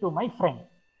send it to my friend.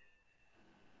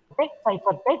 Okay,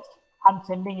 ciphertext, I'm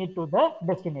sending it to the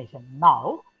destination.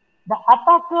 Now, the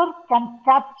attacker can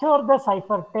capture the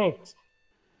ciphertext.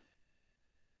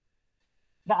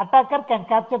 The attacker can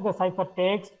capture the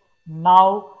ciphertext.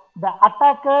 Now, the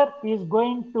attacker is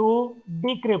going to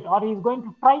decrypt, or is going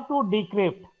to try to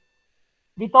decrypt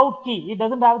without key. He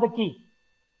doesn't have the key.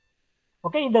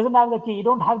 Okay, he doesn't have the key. You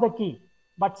don't have the key.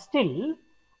 But still,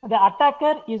 the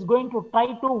attacker is going to try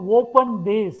to open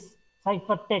this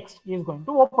ciphertext. He is going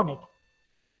to open it.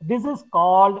 This is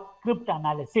called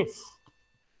cryptanalysis.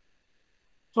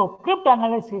 So,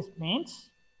 cryptanalysis means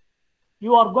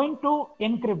you are going to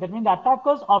encrypt. That means the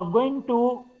attackers are going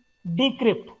to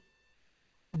decrypt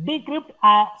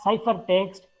a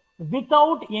ciphertext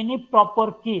without any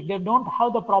proper key. They don't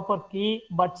have the proper key,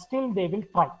 but still they will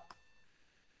try.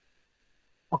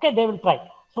 Okay, they will try.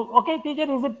 So, okay,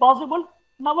 teacher, is it possible?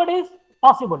 Nowadays,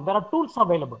 possible. There are tools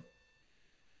available.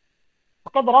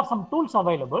 Okay, there are some tools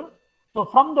available. So,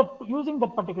 from the using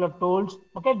that particular tools,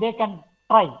 okay, they can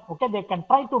try. Okay, they can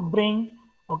try to bring,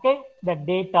 okay, the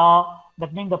data,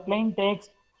 that means the plain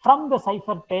text, from the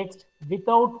ciphertext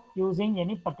without using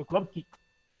any particular key.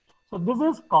 So, this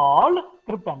is called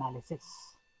cryptanalysis.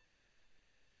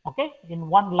 Okay, in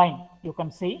one line, you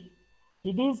can see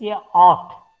it is a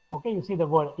art. Okay, you see the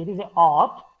word, it is a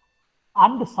art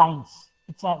and science.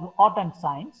 It's an art and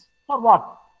science for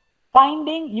what?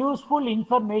 Finding useful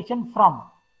information from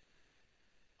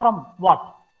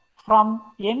what? From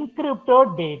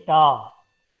encrypted data.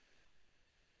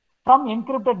 From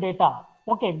encrypted data.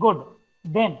 Okay, good.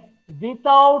 Then,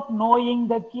 without knowing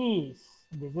the keys,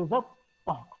 this is the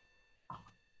point.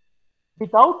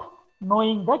 without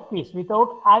knowing the keys,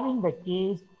 without having the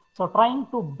keys. So trying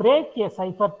to break a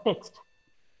ciphertext.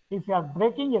 If you are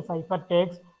breaking a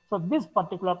ciphertext, so this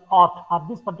particular art or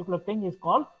this particular thing is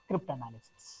called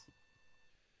cryptanalysis.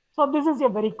 So this is a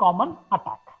very common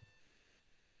attack.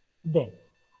 Then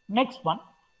next one,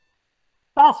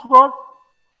 password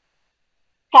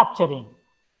capturing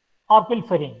or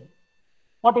pilfering.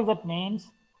 What is that means?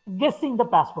 Guessing the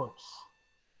passwords.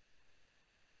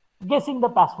 Guessing the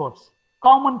passwords,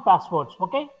 common passwords.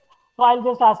 Okay, so I'll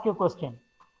just ask you a question.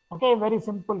 Okay, very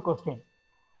simple question.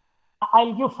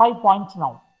 I'll give 5 points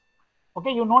now.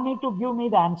 Okay, you no need to give me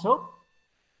the answer.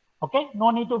 Okay, no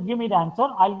need to give me the answer.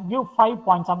 I'll give 5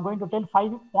 points. I'm going to tell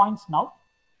 5 points now.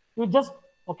 You just,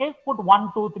 okay, put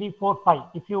 1, 2, 3, 4, 5.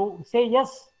 If you say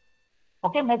yes,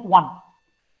 okay, make 1,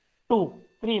 2,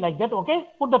 3 like that. Okay,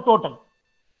 put the total.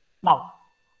 Now,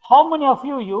 how many of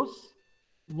you use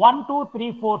 1, 2,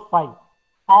 3, 4, 5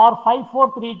 or 5,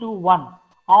 4, 3, 2, 1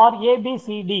 or A, B,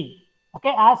 C, D,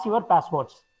 okay, as your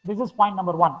passwords? This is point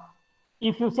number 1.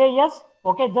 If you say yes,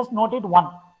 okay, just note it 1.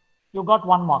 You got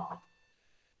 1 mark.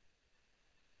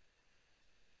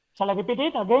 Shall I repeat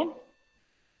it again?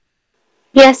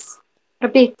 Yes,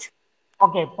 repeat.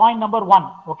 Okay, point number 1.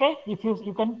 Okay, if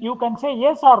you can say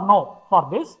yes or no for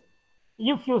this.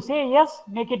 If you say yes,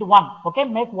 make it 1. Okay,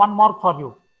 make 1 mark for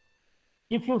you.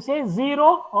 If you say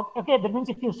 0, okay, that means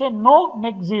if you say no,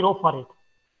 make 0 for it.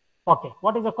 Okay,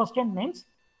 what is the question means?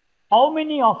 How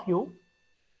many of you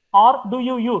or do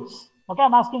you use? Okay,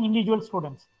 I'm asking individual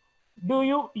students. Do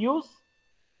you use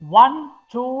 1,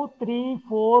 2, 3,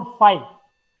 4, 5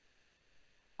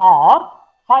 or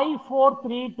 5, 4,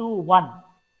 3, 2, 1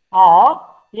 or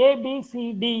A, B,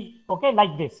 C, D, okay,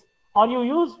 like this? Or you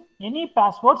use any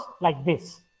passwords like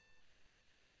this?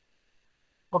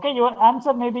 Okay, your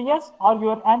answer may be yes or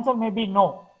your answer may be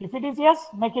no. If it is yes,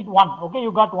 make it 1. Okay,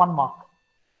 you got 1 mark.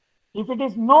 If it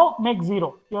is no, make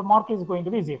 0. Your mark is going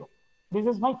to be 0. This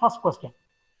is my first question.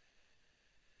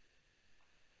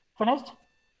 Finished?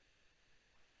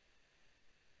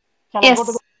 Shall I go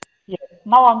to the... Yes. Yeah.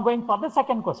 Now I'm going for the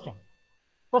second question.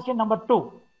 Question number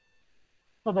 2.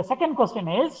 So the second question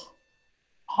is,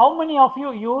 how many of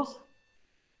you use,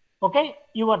 okay,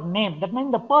 your name? That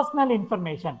means the personal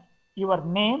information. Your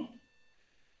name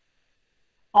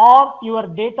or your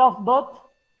date of birth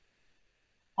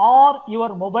or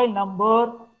your mobile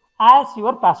number as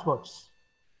your passwords?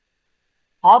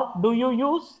 Or do you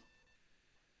use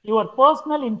your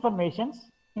personal information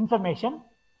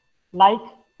like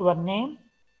your name,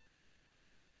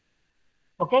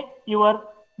 okay, your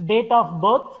date of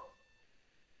birth,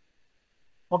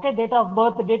 okay, date of,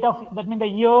 that means the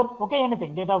year, okay,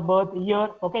 anything, date of birth, year,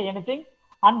 okay, anything,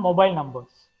 and mobile numbers.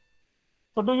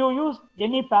 So do you use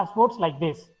any passwords like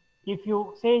this? If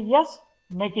you say yes,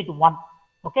 make it 1,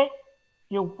 okay,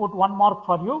 you put 1 mark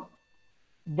for you.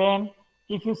 Then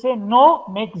if you say no,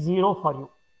 make 0 for you.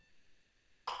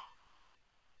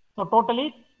 So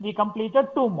totally we completed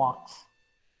 2 marks.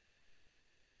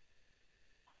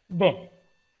 Then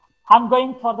I'm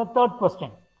going for the third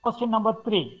question. Question number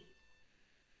 3.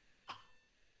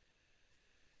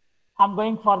 I'm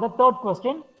going for the third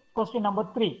question. Question number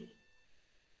 3.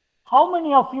 How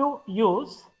many of you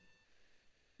use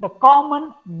the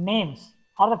common names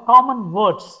or the common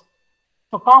words?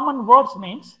 So common words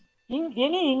means in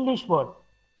any English word.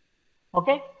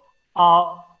 Okay.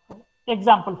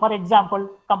 Example, for example,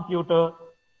 computer,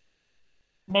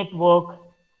 network,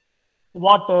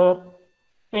 water,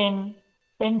 pen,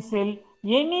 pencil,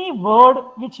 any word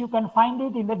which you can find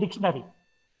it in the dictionary.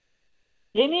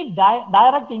 Any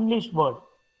direct English word.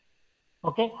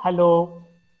 Okay, hello,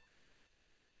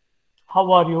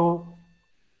 how are you?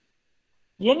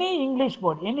 Any English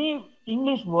word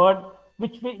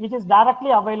which is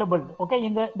directly available, okay,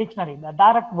 in the dictionary, the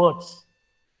direct words.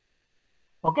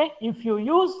 Okay, if you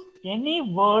use any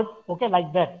word, okay,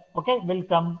 like that, okay,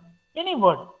 welcome, any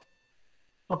word,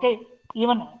 okay,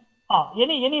 even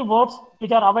any words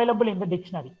which are available in the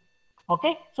dictionary.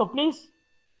 Okay, so please,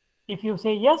 if you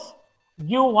say yes,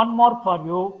 give 1 mark for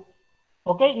you.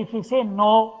 Okay, if you say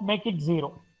no, make it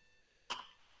 0.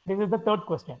 This is the third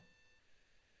question.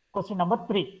 Question number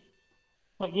 3.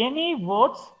 So any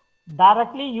words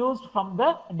directly used from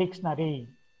the dictionary,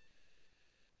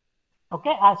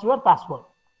 okay, as your password.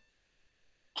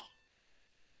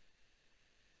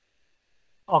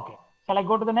 Okay, shall I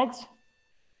go to the next?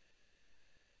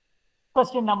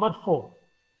 Question number 4.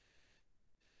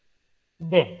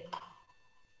 Then,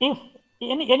 if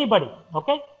anybody,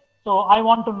 okay, so I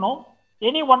want to know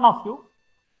any one of you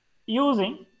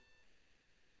using,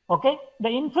 okay, the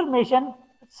information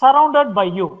surrounded by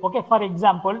you, okay, for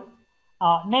example,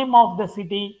 name of the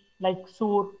city, like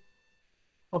Sur,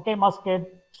 okay, Muscat,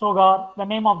 Sogar, the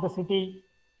name of the city.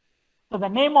 So the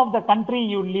name of the country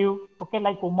you live, okay,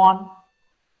 like Oman,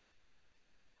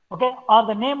 okay, or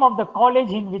the name of the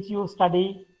college in which you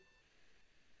study,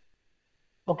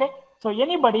 okay. So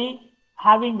anybody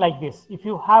having like this, if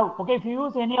you have, okay, if you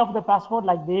use any of the password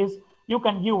like this, you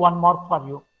can give 1 mark for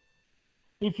you.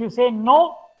 If you say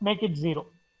no, make it 0.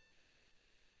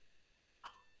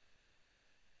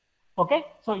 Okay,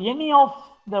 so any of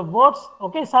the words,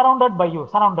 okay, surrounded by you,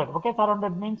 surrounded, okay,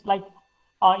 surrounded means like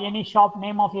any shop,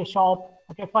 name of a shop,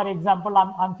 okay, for example,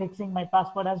 I'm fixing my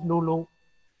password as Lulu,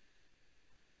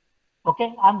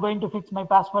 okay, I'm going to fix my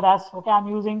password as, okay, I'm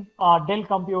using Dell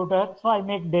computer, so I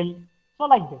make Dell, so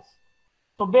like this.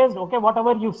 So based, okay,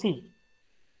 whatever you see,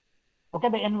 okay,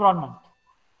 the environment,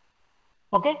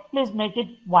 okay, please make it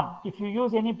 1. If you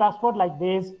use any password like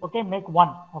this, okay, make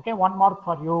 1, okay, 1 mark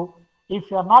for you. If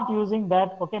you are not using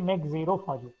that, okay, make 0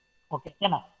 for you. Okay,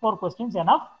 enough. 4 questions,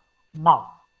 enough.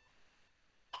 Now,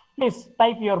 please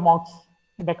type your marks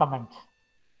in the comment.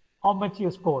 How much you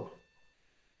scored?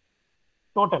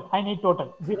 Total. I need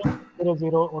total. 0, 0,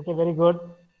 0. Okay, very good.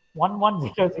 1,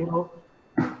 1, 0, 0.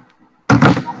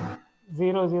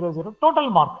 0, 0, 0. Total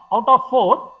mark. Out of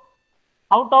 4.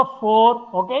 Out of 4,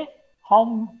 okay,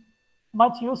 how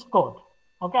much you scored?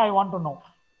 Okay, I want to know.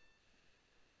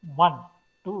 1,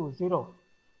 2, 0.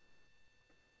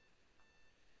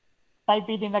 Type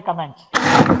it in the comments.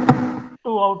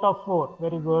 2 out of 4.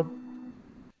 Very good.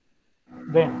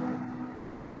 Then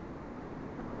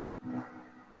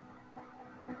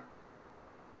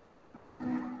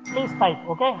please type,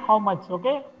 okay, how much,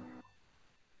 okay,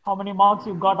 how many marks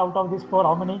you got out of this 4,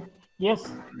 how many?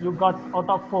 Yes, you got out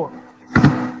of 4.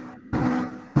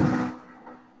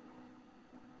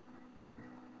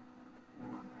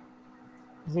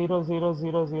 0, 0,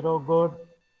 0, 0, good.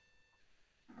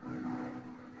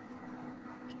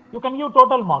 You can give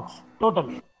total marks, total.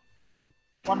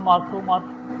 1 mark, 2 mark.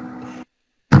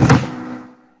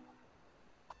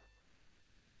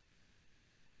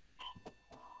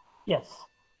 Yes,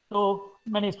 so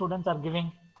many students are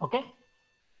giving, okay.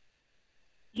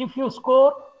 If you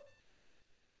score,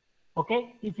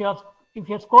 okay, if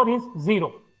your score is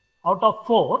 0 out of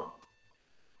 4,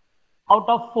 out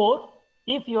of 4,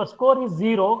 if your score is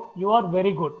 0, you are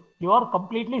very good, you are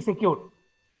completely secure,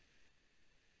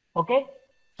 okay.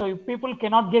 So people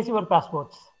cannot guess your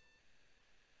passwords,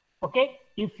 okay.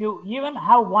 If you even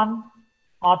have 1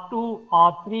 or 2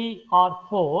 or 3 or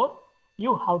 4,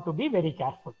 you have to be very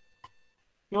careful.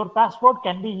 Your password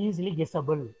can be easily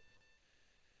guessable,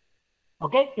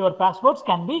 okay. Your passwords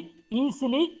can be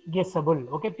easily guessable,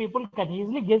 okay. People can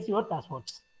easily guess your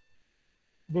passwords.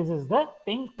 This is the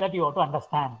thing that you have to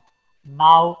understand.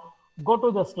 Now go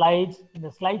to the slides. In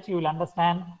the slides you will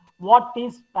understand what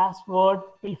is password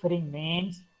pilfering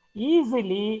means.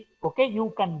 Easily, okay,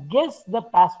 you can guess the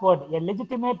password, a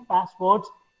legitimate passwords,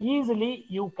 easily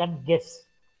you can guess.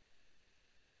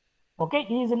 Okay,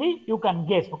 easily you can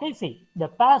guess. Okay, see, the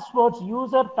passwords,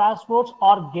 user passwords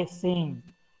are guessing.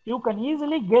 You can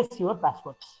easily guess your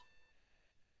passwords.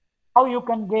 How you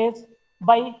can guess?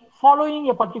 By following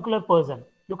a particular person.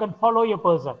 You can follow a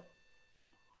person,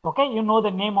 okay, you know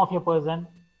the name of a person,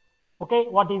 okay,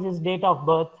 what is his date of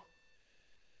birth,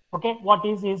 okay, what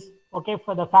is his, okay,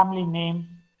 for the family name,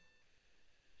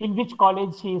 in which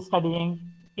college she is studying,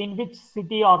 in which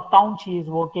city or town she is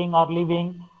working or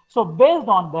living. So based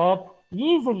on that,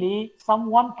 easily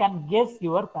someone can guess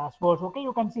your passwords, okay.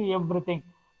 You can see everything,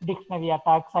 dictionary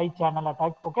attack, side channel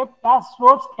attack, okay.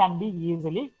 Passwords can be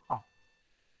easily found.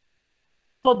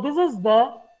 So this is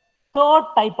the third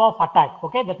type of attack,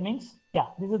 okay. That means, yeah,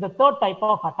 this is the third type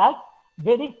of attack,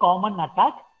 very common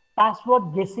attack.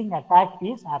 Password guessing attack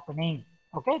is happening,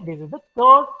 okay. This is the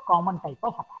third common type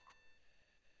of attack.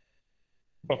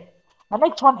 Okay. The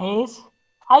next one is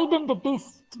identity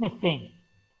sniffing.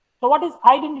 So what is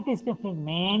identity sniffing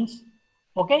means?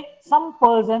 Okay, some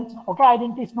persons, okay,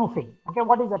 identity snooping, okay,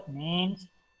 what does that means?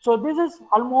 So this is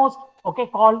almost, okay,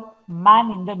 called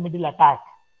man in the middle attack.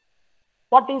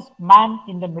 What is man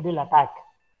in the middle attack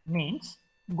means?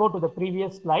 Go to the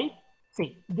previous slide.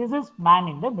 See, this is man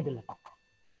in the middle attack.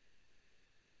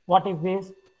 What is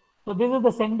this? So this is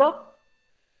the sender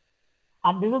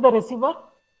and this is the receiver.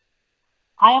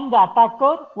 I am the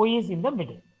attacker who is in the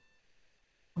middle.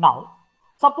 Now,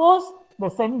 suppose the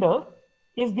sender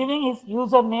is giving his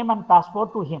username and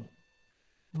password to him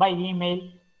by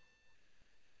email,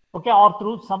 okay, or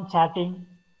through some chatting.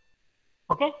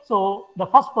 Okay, so the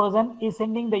first person is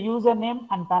sending the username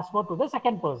and password to the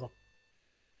second person.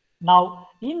 Now,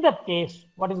 in that case,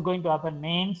 what is going to happen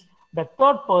means the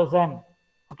third person,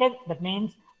 okay, that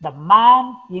means the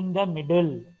man in the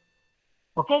middle.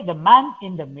 Okay, the man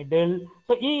in the middle.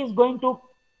 So he is going to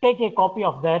take a copy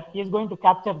of that. He is going to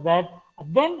capture that.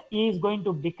 Then he is going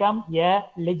to become a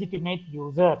legitimate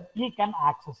user. He can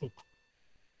access it.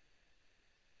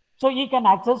 So he can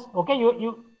access, okay,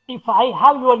 if I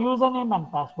have your username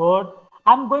and password,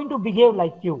 I'm going to behave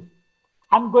like you.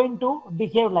 I'm going to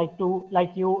behave like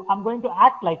you. I'm going to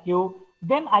act like you.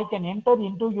 Then I can enter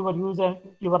into your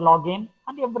your login,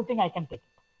 and everything I can take.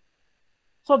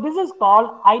 So this is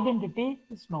called identity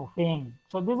spoofing.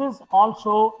 So this is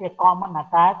also a common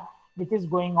attack which is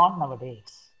going on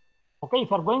nowadays. Okay,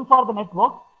 if you're going for the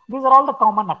network, these are all the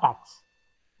common attacks.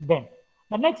 Then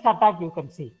the next attack you can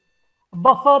see,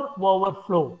 buffer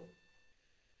overflow.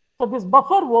 So this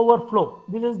buffer overflow,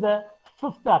 this is the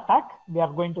fifth attack we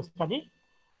are going to study.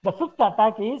 The fifth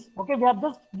attack is, okay, we are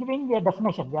just giving a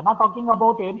definition. We are not talking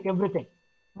about everything.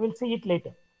 We'll see it later.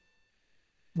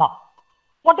 Now,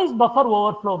 what is buffer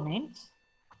overflow means?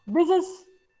 This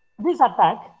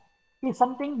attack is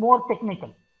something more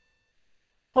technical.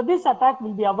 So this attack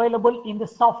will be available in the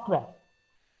software.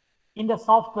 In the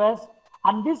softwares,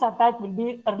 and this attack will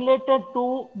be related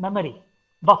to memory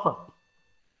buffer.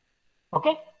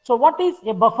 Okay, so what is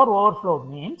a buffer overflow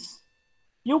means?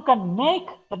 You can make,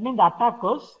 that means the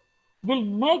attackers will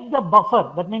make the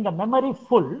buffer, that means the memory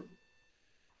full,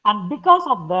 and because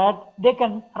of that they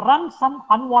can run some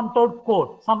unwanted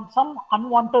code, some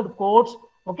unwanted codes.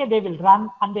 Okay, they will run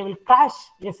and they will crash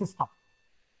a system.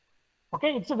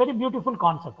 Okay, it's a very beautiful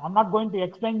concept. I'm not going to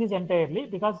explain this entirely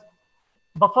because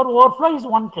buffer overflow is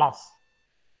one class.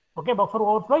 Okay, buffer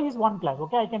overflow is one class.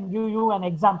 Okay, I can give you an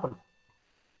example.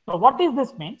 So what is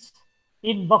this means?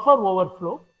 In buffer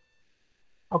overflow,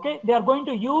 okay, they are going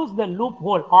to use the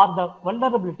loophole or the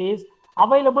vulnerabilities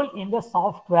available in the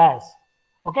softwares.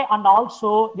 Okay, and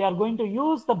also they are going to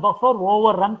use the buffer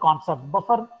overrun concept,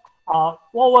 buffer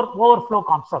overflow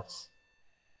concepts.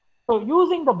 So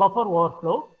using the buffer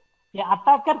overflow, the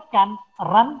attacker can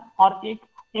run or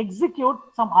execute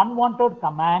some unwanted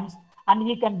commands, and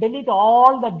he can delete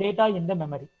all the data in the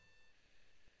memory.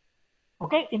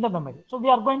 Okay, in the memory. So we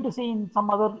are going to see in some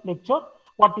other lecture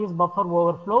what is buffer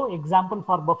overflow. Example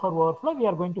for buffer overflow, we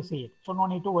are going to see it. So no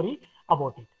need to worry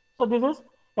about it. So this is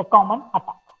a common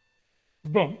attack.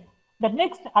 Then the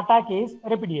next attack is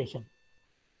repudiation.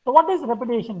 So what is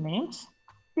repudiation means?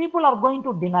 People are going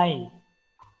to deny.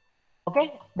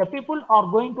 Okay, the people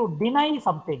are going to deny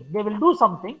something. They will do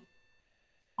something.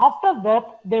 After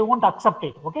that, they won't accept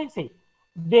it. Okay, see,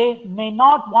 they may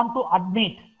not want to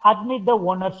admit the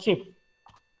ownership.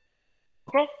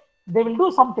 Okay, they will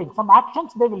do something, some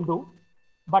actions they will do,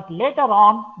 but later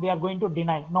on they are going to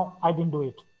deny. No, I didn't do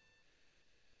it.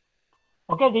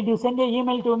 Okay, did you send an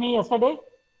email to me yesterday?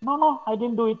 No, I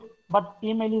didn't do it, but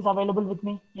email is available with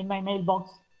me in my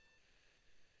mailbox.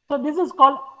 So this is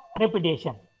called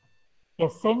repudiation. A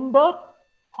sender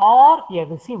or a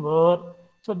receiver,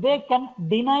 so they can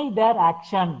deny their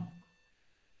action.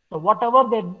 So whatever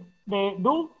they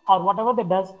do or whatever they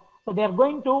does, so they are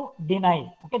going to deny.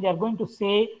 Okay, they are going to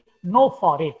say no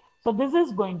for it. So this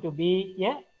is going to be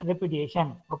a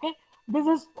repudiation. Okay, this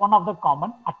is one of the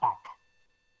common attack.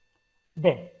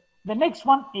 Then the next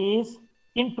one is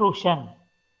intrusion.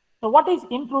 So what is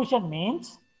intrusion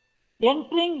means?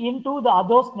 Entering into the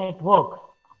other's network.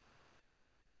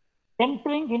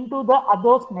 Entering into the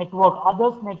others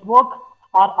network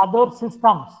or other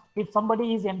systems. If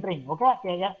somebody is entering, okay,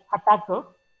 an attacker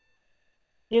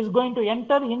is going to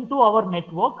enter into our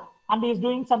network and is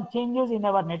doing some changes in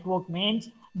our network, means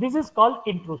this is called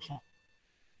intrusion.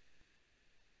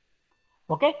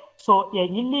 Okay, so a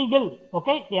illegal,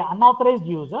 okay, a unauthorized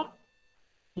user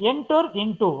enter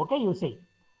into, okay, you see,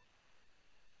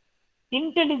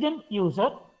 intelligent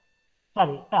user,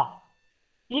 sorry,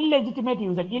 illegitimate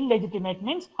user. Illegitimate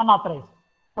means unauthorized.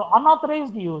 So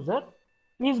unauthorized user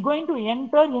is going to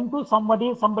enter into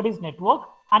somebody's network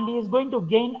and he is going to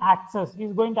gain access. He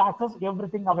is going to access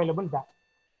everything available there.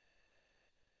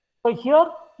 So here,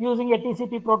 using a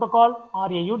TCP protocol or a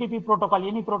UDP protocol,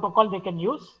 any protocol they can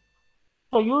use.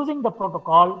 So using the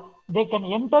protocol, they can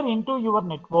enter into your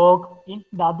network, in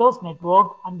the other's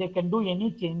network, and they can do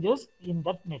any changes in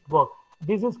that network.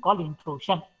 This is called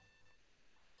intrusion.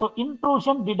 So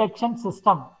intrusion detection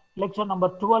system, lecture number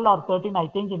 12 or 13, I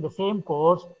think in the same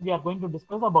course, we are going to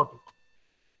discuss about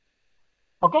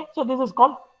it. Okay, so this is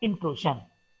called intrusion.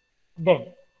 Then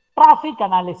traffic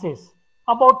analysis.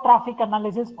 About traffic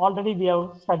analysis, already we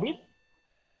have studied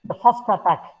the first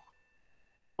attack.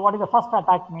 What is the first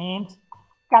attack means?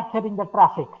 Capturing the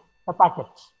traffic, the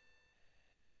packets.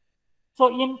 So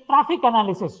in traffic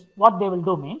analysis, what they will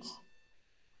do means,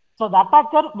 So the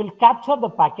attacker will capture the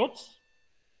packets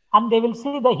and they will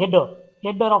see the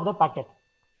header of the packet.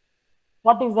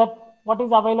 What is that? What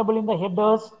is available in the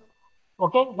headers?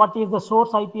 Okay, what is the source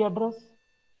IP address?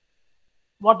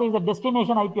 What is the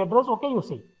destination IP address? Okay, you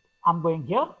see, I'm going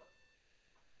here.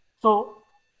 So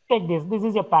take this. This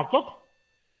is a packet.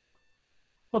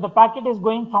 So the packet is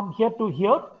going from here to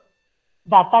here.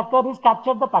 The attacker is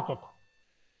captured the packet.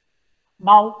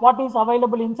 Now, what is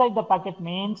available inside the packet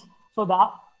means, so the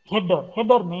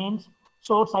header means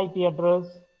source IP address,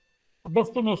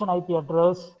 destination IP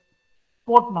address,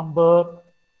 port number,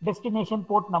 destination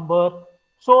port number,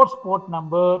 source port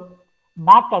number,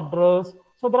 MAC address.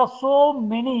 So there are so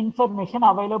many information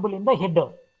available in the header.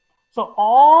 So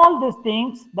all these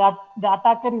things that the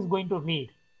attacker is going to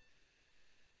read.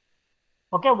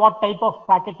 Okay, what type of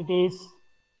packet it is,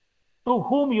 to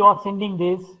whom you are sending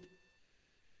this,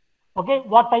 okay,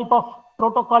 what type of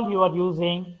protocol you are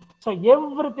using. So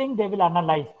everything they will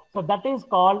analyze. So that is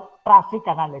called traffic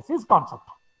analysis concept.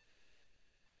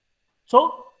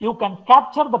 So you can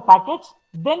capture the packets,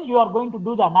 then you are going to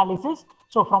do the analysis.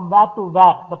 So from where to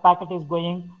where the packet is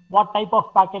going, what type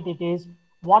of packet it is,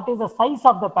 what is the size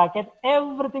of the packet,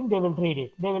 everything they will read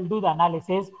it. They will do the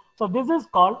analysis. So this is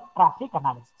called traffic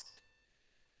analysis.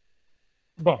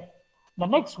 Then the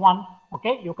next one,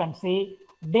 okay, you can see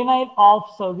denial of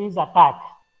service attack.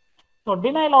 So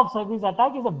denial of service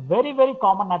attack is a very, very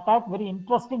common attack, very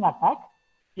interesting attack.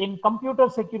 In computer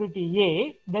security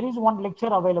A, there is one lecture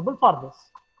available for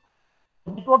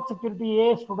this. Network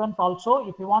security A students also,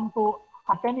 if you want to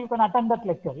attend, you can attend that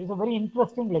lecture. It's a very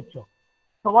interesting lecture.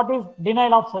 So what is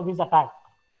denial of service attack?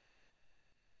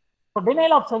 So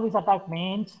denial of service attack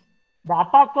means the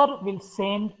attacker will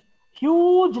send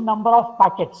huge number of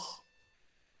packets.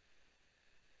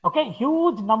 Okay,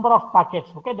 huge number of packets.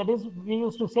 Okay, that is, we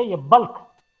used to say a bulk.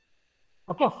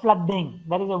 Okay, flooding.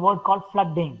 There is a word called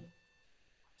flooding.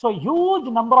 So huge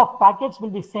number of packets will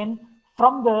be sent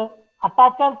from the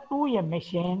attacker to a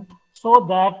machine so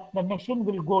that the machine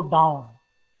will go down.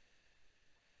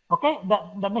 Okay,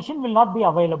 the machine will not be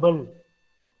available.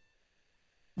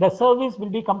 The service will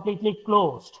be completely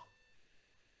closed.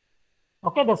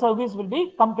 Okay, the service will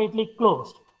be completely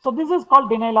closed. So this is called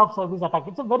denial of service attack.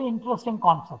 It's a very interesting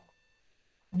concept.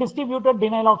 Distributed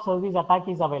denial of service attack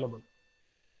is available.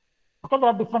 Okay, there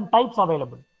are different types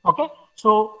available. Okay,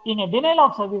 so in a denial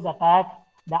of service attack,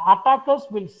 the attackers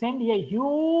will send a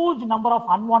huge number of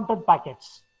unwanted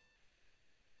packets.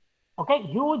 Okay,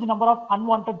 huge number of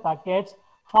unwanted packets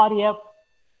for a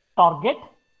target,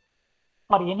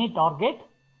 for any target,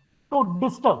 to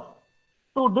disturb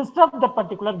that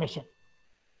particular machine.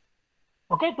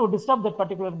 Okay, to disturb that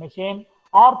particular machine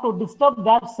or to disturb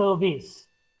their service,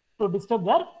 So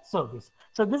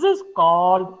this is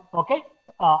called, okay,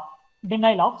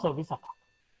 denial of service attack.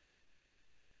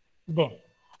 Then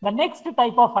the next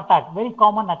type of attack, very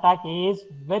common attack, is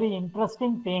very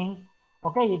interesting thing.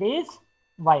 Okay, it is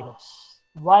virus,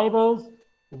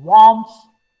 worms,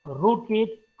 rootkit.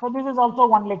 So this is also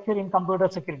one lecture in computer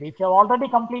security. If you have already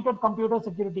completed computer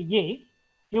security A,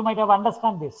 you might have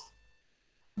understand this.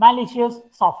 Malicious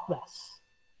softwares.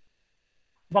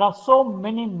 There are so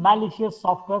many malicious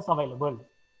softwares available.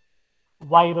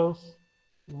 Virus,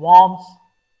 worms,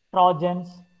 trojans,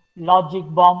 logic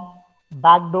bomb,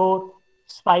 backdoor,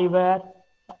 spyware,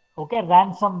 okay,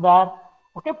 ransomware,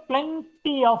 okay,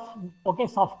 plenty of, okay,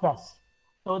 softwares.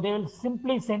 So they will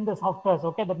simply send the softwares,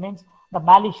 okay, that means the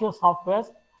malicious softwares,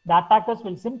 the attackers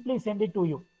will simply send it to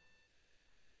you.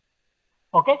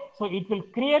 Okay, so it will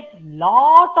create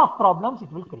lot of problems,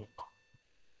 it will create.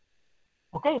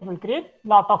 Okay, it will create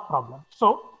lot of problems.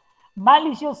 So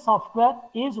malicious software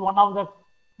is one of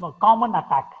the common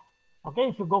attack. Okay,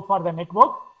 if you go for the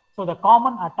network, so the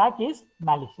common attack is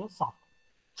malicious software.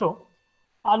 So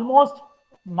almost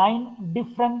 9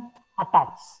 different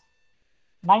attacks.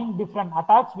 9 different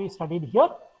attacks we studied here.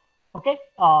 Okay,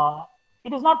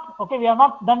 it is not, okay, we are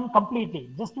not done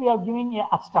completely, just we are giving a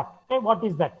abstract. Okay, what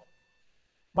is that?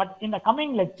 But in the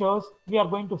coming lectures, we are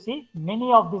going to see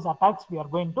many of these attacks we are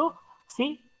going to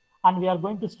see, and we are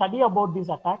going to study about this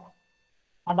attack.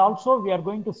 And also we are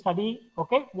going to study,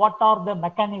 okay, what are the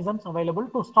mechanisms available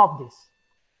to stop this.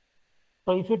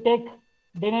 So if you take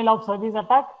denial of service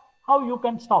attack, how you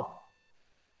can stop,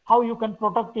 how you can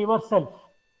protect yourself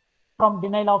from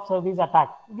denial of service attack,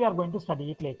 we are going to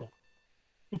study it later.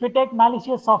 If you take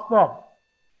malicious software,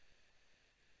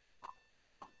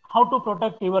 how to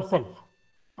protect yourself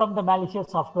from the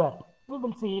malicious software, we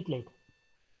will see it later.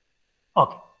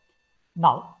 Okay,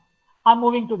 now I'm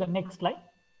moving to the next slide.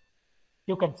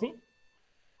 You can see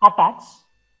attacks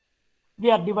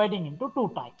we are dividing into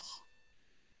 2 types.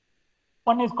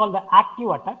 One is called the active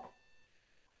attack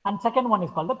and second one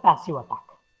is called the passive attack.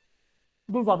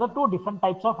 These are the two different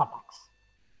types of attacks.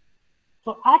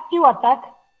 So active attack,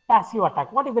 passive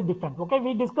attack, what is the difference? Okay,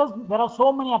 we discussed, there are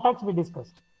so many attacks we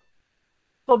discussed.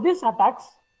 So these attacks,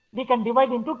 we can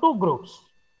divide into two groups.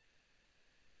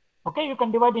 Okay, you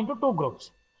can divide into two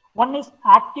groups. One is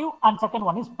active and second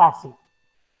one is passive.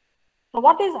 So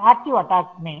what is active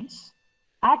attack means?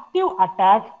 Active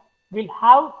attack will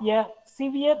have a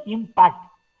severe impact.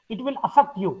 It will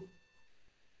affect you.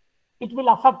 It will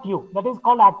affect you. That is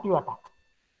called active attack.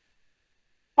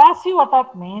 Passive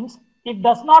attack means it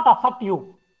does not affect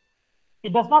you.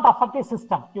 It does not affect the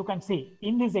system. You can see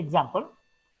in this example.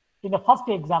 In the first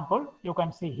example, you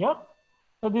can see here.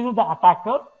 So this is the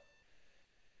attacker.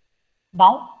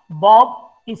 Now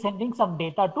Bob is sending some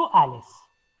data to Alice.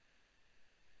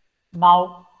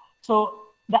 Now, so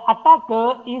the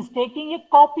attacker is taking a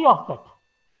copy of that.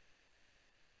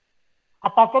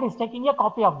 Attacker is taking a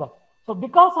copy of that. So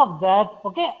because of that,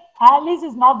 okay, Alice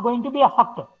is not going to be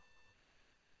affected.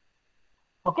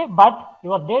 Okay, but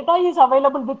your data is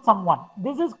available with someone.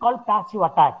 This is called passive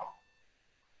attack.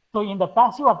 So in the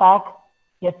passive attack,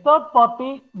 a third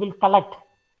party will collect.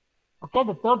 Okay,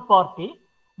 the third party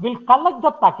will collect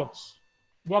the packets.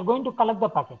 They are going to collect the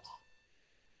packets.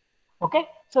 Okay,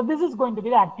 so this is going to be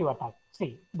the active attack.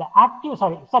 See, the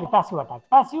passive attack.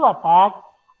 Passive attack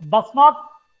does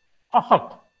not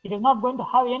affect. It is not going to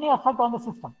have any effect on the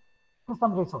system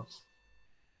resource.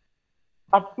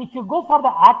 But if you go for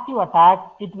the active attack,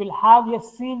 it will have a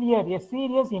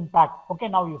serious impact. Okay,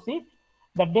 now you see,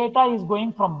 the data is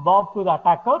going from Bob to the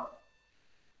attacker.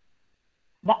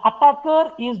 The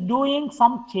attacker is doing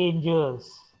some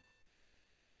changes.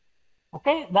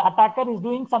 Okay, the attacker is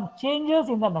doing some changes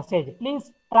in the message.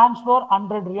 Please transfer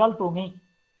 100 real to me.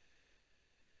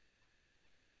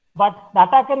 But the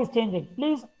attacker is changing.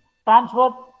 Please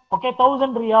transfer, okay,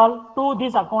 1000 real to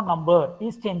this account number.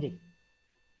 Is changing.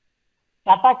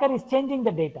 The attacker is changing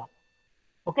the data.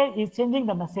 Okay, he is changing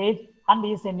the message and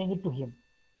he is sending it to him,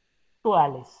 to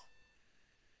Alice.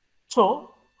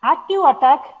 So active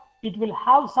attack, it will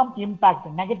have some impact,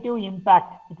 negative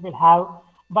impact it will have,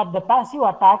 but the passive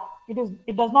attack,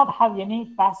 it does not have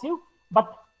any passive,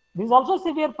 but this is also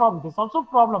severe problem. This is also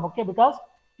problem, okay, because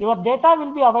your data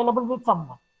will be available with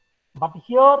someone, but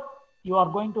here you are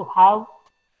going to have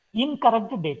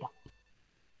incorrect data.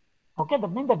 Okay,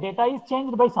 that means the data is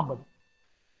changed by somebody.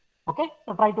 Okay,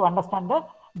 so try to understand the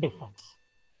difference.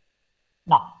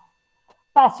 Now,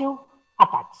 passive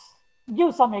attacks.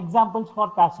 Give some examples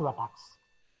for passive attacks.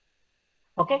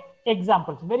 Okay,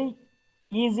 examples. Very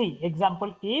easy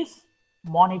example is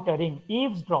monitoring,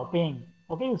 eavesdropping.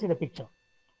 Okay, you see the picture.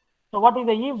 So what is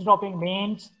the eavesdropping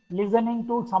means? Listening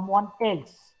to someone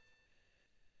else.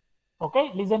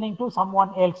 Okay, listening to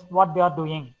someone else, what they are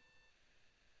doing.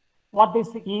 What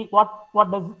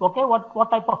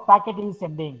type of packet is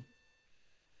sending.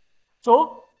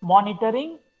 So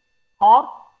monitoring or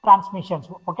transmissions,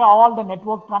 okay, all the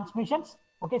network transmissions,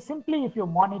 okay, simply if you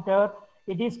monitor,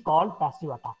 it is called passive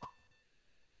attack.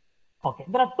 Okay,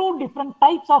 there are two different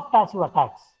types of passive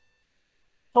attacks.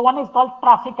 So one is called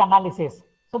traffic analysis.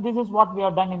 So this is what we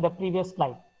have done in the previous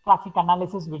slide. Traffic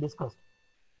analysis we discussed.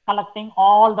 Collecting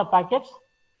all the packets,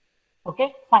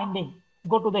 okay, finding,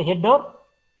 go to the header.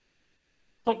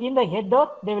 So in the header,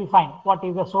 they will find what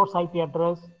is the source IP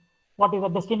address, what is the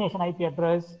destination IP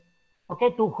address,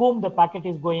 okay, to whom the packet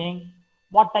is going,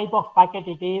 what type of packet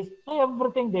it is. So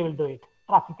everything they will do it,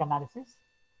 traffic analysis.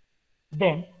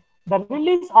 Then the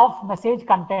release of message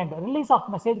content. Release of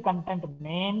message content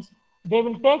means they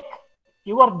will take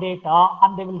your data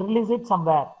and they will release it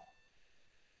somewhere.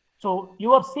 So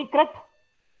your secret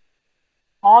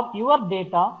or your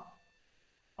data,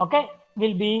 okay,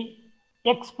 will be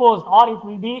exposed or it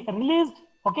will be released,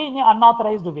 okay, in an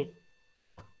unauthorized way.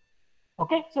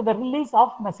 Okay, so the release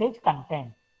of message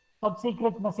content, top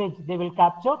secret message they will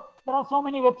capture. There are so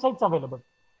many websites available.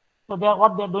 So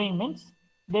what they're doing means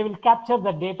they will capture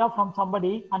the data from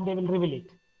somebody and they will reveal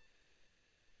it.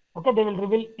 Okay, they will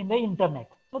reveal in the internet.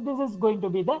 So this is going to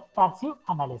be the passive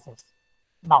analysis.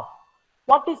 Now,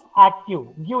 what is active?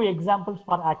 Give examples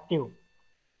for active.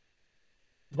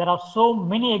 There are so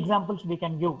many examples we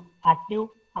can give active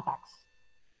attacks.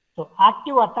 So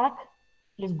active attack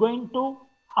is going to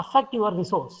affect your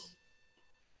resource.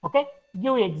 Okay,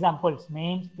 give examples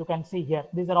means you can see here.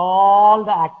 These are all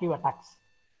the active attacks.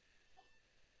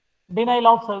 Denial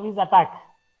of service attack.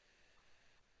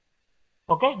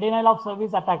 Okay, denial of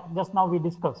service attack, just now we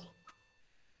discussed.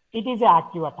 It is an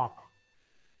active attack.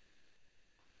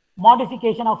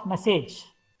 Modification of message.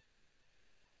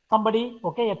 Somebody,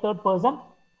 okay, a third person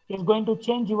is going to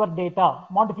change your data,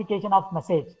 modification of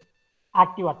message,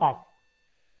 active attack.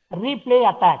 Replay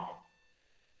attack.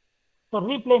 So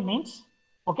replay means,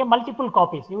 okay, multiple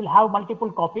copies. You will have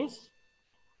multiple copies.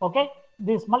 Okay,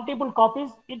 these multiple copies,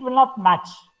 it will not match.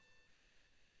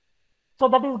 So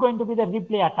that is going to be the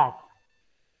replay attack.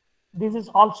 This is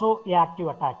also a active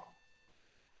attack.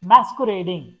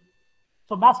 Masquerading.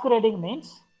 So masquerading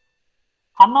means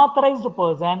unauthorized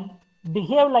person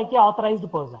behave like a authorized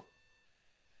person.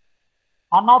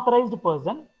 Unauthorized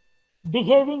person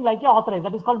behaving like a authorized.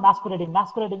 That is called masquerading.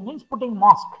 Masquerading means putting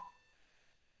mask.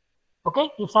 Okay,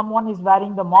 if someone is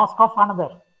wearing the mask of another.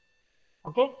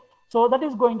 Okay, so that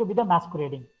is going to be the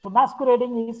masquerading. So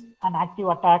masquerading is an active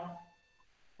attack.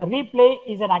 Replay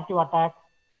is an active attack.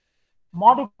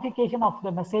 Modification of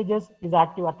the messages is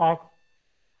active attack.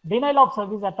 Denial of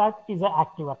service attack is an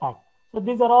active attack. So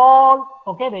these are all,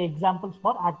 okay, the examples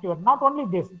for active. Not only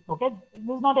this, okay,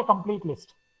 this is not a complete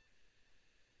list.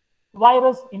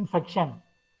 Virus infection.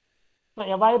 So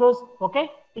a virus, okay,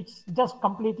 it's just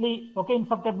completely, okay,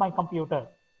 infected my computer,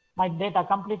 my data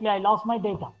completely, I lost my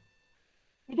data.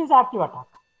 It is active attack.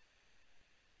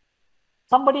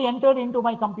 Somebody entered into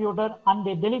my computer and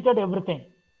they deleted everything.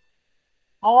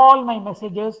 All my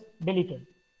messages deleted.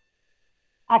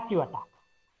 Active attack.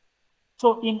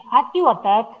 So in active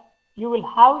attack, you will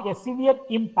have a severe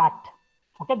impact.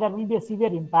 Okay, there will be a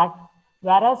severe impact.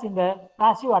 Whereas in the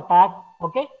passive attack,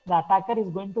 okay, the attacker is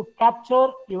going to capture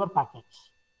your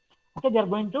packets. Okay, they are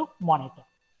going to monitor.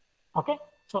 Okay,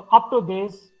 so up to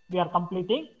this, we are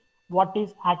completing what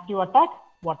is active attack,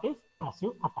 what is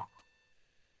passive attack.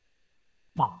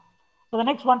 Now, so the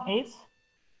next one is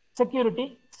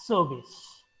security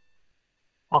service.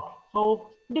 Okay,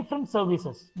 so different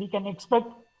services we can expect.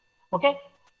 Okay,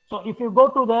 so if you go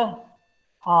to the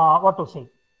what to say,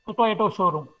 the Toyota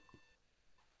showroom,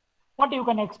 what you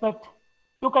can expect?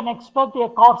 You can expect a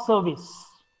car service.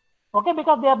 Okay,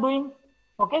 because they are doing,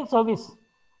 okay, service,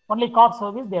 only car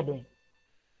service they are doing.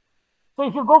 So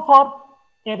if you go for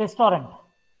a restaurant,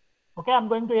 okay, I'm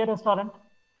going to a restaurant.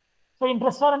 So in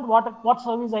restaurant, what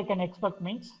service I can expect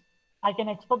means, I can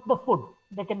expect the food.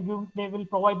 They will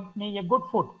provide me a good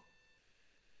food.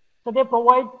 So they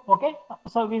provide, okay,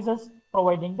 services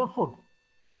providing the food.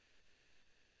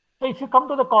 So if you come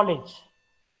to the college,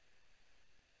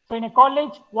 so in a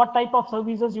college, what type of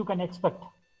services you can expect?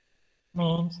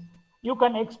 Means you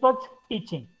can expect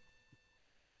teaching.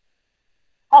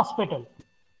 Hospital,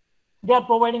 they are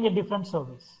providing a different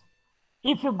service.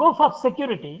 If you go for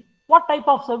security, what type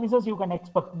of services you can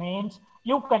expect? Means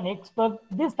you can expect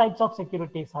these types of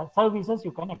security services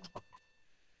you can expect.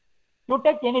 You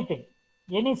take anything,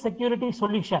 any security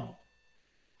solution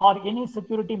or any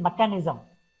security mechanism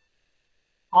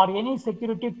or any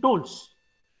security tools,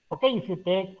 okay, if you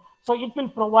take, so it will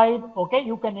provide, okay,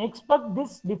 you can expect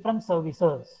these different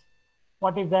services.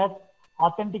 What is that?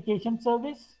 Authentication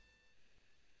service,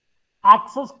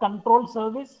 access control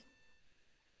service,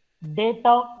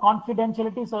 data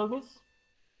confidentiality service,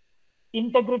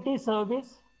 integrity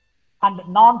service, and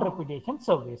non-repudiation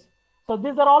service. So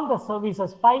these are all the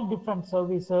services, 5 different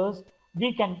services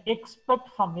we can expect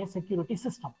from a security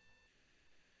system.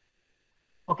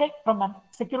 Okay, from a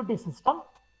security system,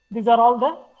 these are all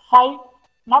the 5,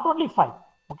 not only 5.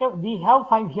 Okay, we have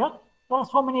 5 here. There are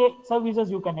so many services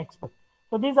you can expect.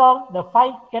 So these are the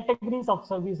 5 categories of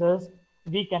services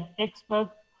we can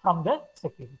expect from the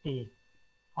security.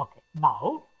 Okay,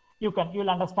 now you'll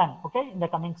understand. Okay, in the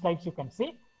coming slides you can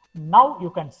see. Now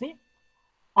you can see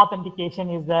authentication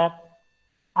is there,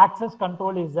 access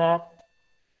control is there,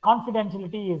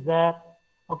 confidentiality is there,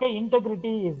 okay,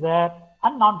 integrity is there,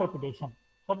 and non-repudiation.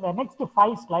 So in the next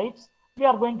 5 slides, we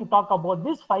are going to talk about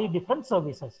these 5 different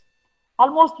services.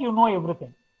 Almost you know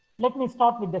everything. Let me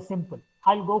start with the simple.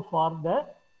 I'll go for the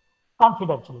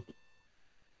confidentiality.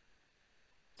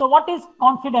 So what is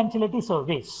confidentiality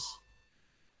service?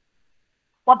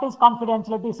 What is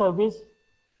confidentiality service?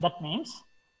 That means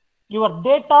your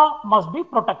data must be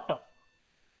protected.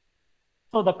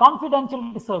 So the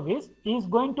confidentiality service is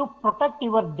going to protect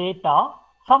your data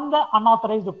from the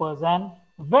unauthorized person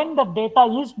when the data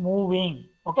is moving.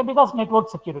 Okay, because network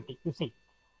security, you see.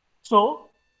 So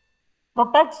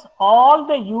protects all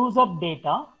the user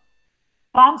data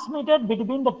transmitted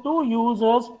between the 2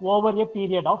 users over a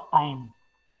period of time.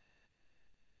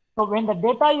 So when the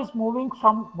data is moving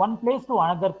from one place to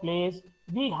another place,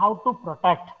 we have to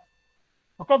protect.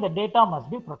 Okay, the data must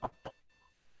be protected.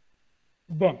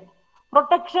 Then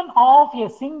protection of a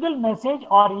single message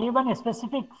or even a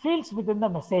specific fields within the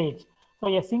message. So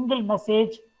a single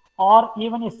message or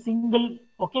even a single,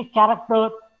 okay, character,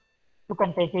 you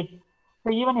can take it.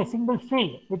 So even a single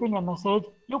field within a message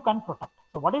you can protect.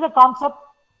 So what is the concept?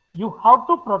 You have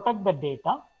to protect the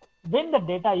data when the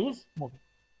data is moving.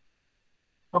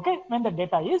 Okay, when the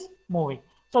data is moving.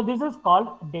 So this is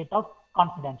called data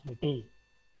confidentiality.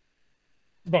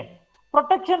 Then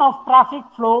protection of traffic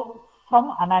flow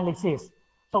from analysis.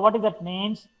 So what does that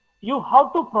means? You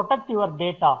have to protect your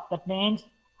data. That means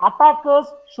attackers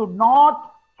should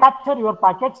not capture your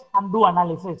packets and do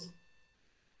analysis.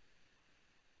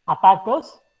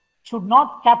 Attackers should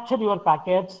not capture your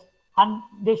packets and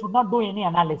they should not do any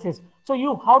analysis. So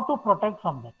you have to protect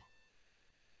from that.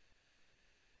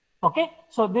 Okay,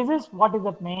 so this is what is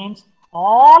that means.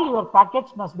 All your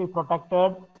packets must be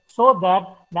protected so that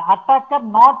the attacker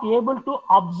not able to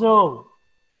observe.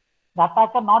 The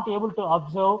attacker not able to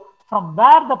observe from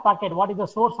where the packet, what is the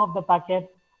source of the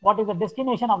packet, what is the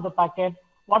destination of the packet,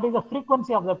 what is the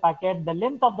frequency of the packet, the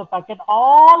length of the packet,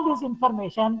 all this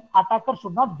information attacker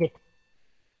should not get.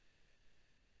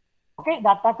 Okay,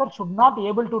 the attacker should not be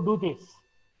able to do this.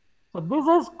 So this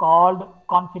is called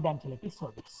confidentiality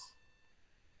service.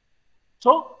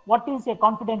 So what is a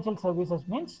confidential services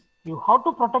means? You have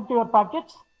to protect your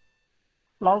packets,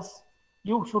 plus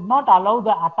you should not allow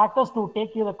the attackers to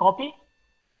take you the copy,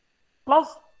 plus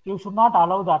you should not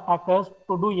allow the attackers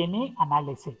to do any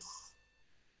analysis.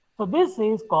 So this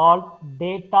is called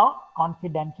data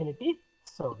confidentiality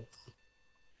service.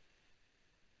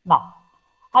 Now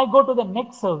I go to the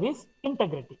next service,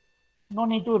 integrity. No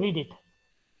need to read it.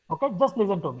 Okay, just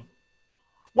listen to me.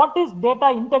 What is data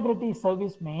integrity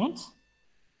service means?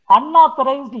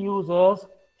 Unauthorized users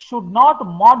should not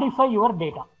modify your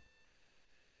data.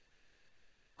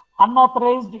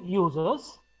 Unauthorized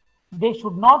users, they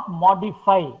should not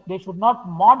modify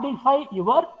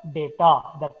your data.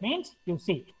 That means, you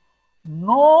see,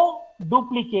 no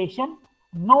duplication,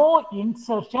 no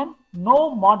insertion,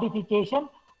 no modification,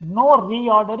 no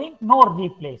reordering, no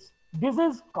replace. This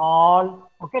is called,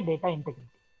 okay, data integrity.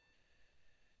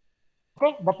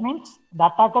 Okay, that means the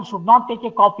attacker should not take a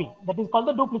copy. That is called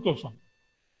the duplication.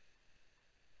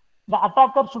 The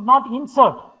attacker should not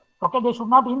insert. Okay, they should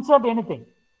not insert anything.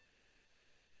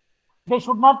 They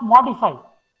should not modify.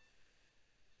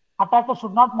 Attacker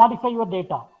should not modify your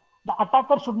data. The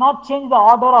attacker should not change the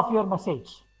order of your message.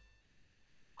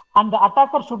 And the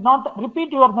attacker should not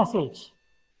repeat your message.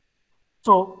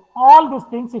 So all these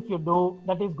things, if you do,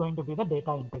 that is going to be the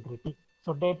data integrity.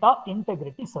 So data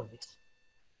integrity service.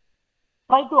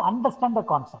 Try to understand the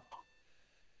concept.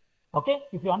 Okay,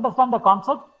 if you understand the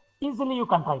concept, easily you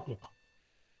can write it.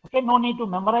 Okay, no need to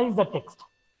memorize the text.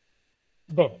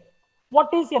 Then,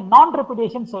 what is a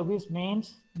non-repudiation service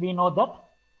means? We know that.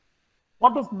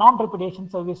 What is non-repudiation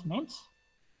service means?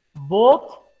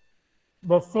 Both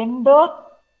the sender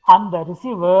and the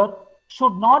receiver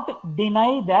should not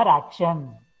deny their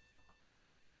action.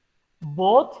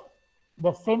 Both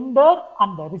the sender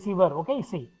and the receiver, okay,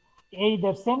 see,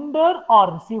 either sender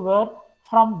or receiver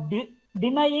from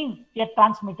denying a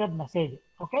transmitted message.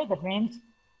 Okay, that means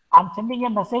I'm sending a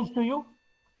message to you.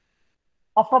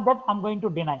 After that, I'm going to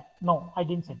deny. No, I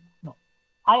didn't send. No,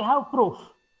 I have proof.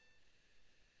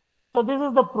 So this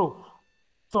is the proof.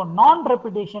 So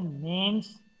non-repudiation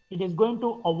means it is going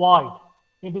to avoid,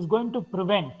 it is going to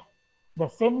prevent the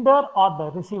sender or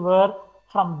the receiver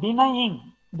from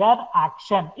denying their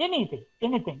action.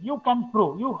 Anything you can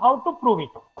prove. You have to prove it.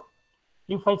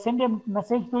 If I send a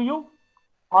message to you,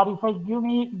 or if I give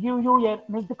you a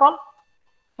missed call,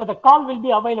 so the call will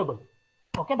be available.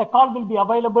 Okay, the call will be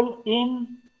available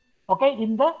in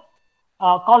the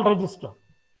call register.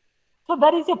 So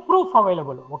there is a proof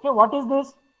available. Okay, what is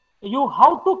this? You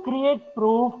have to create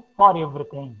proof for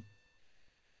everything.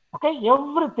 Okay,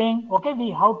 everything. Okay,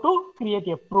 we have to create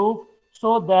a proof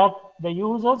so that the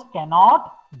users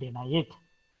cannot deny it.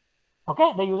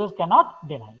 Okay, the users cannot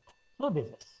deny it. So this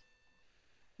is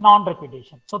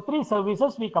non-repudiation. So 3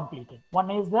 services we completed.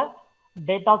 One is the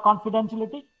data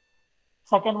confidentiality.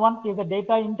 Second one is the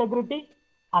data integrity.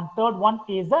 And third one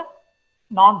is the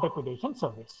non-repudiation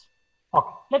service.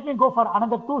 Okay, let me go for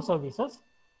another 2 services.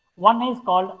 One is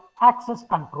called access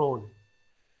control.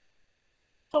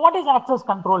 So what is access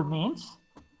control means?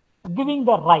 Giving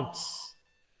the rights.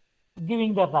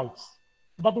 Giving the rights.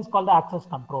 That is called the access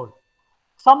control.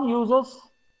 Some users,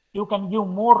 you can give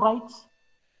more rights.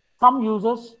 Some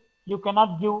users, you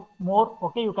cannot give more.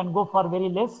 Okay, you can go for very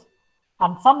less.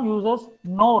 And some users,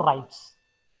 no rights.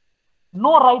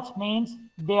 No rights means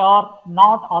they are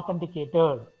not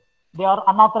authenticated. They are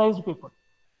unauthorized people.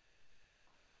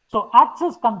 So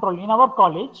access control in our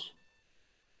college,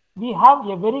 we have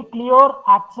a very clear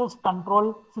access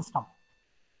control system.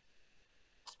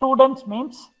 Students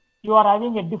means you are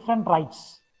having a different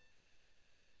rights.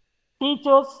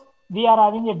 Teachers, we are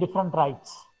having a different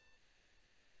rights.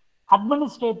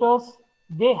 Administrators,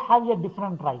 they have a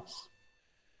different rights.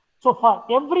 So for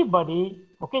everybody,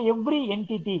 okay, every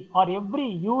entity or every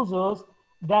users,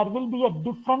 there will be a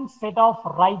different set of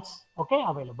rights, okay,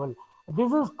 available.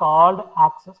 This is called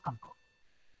access control.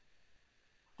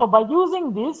 So by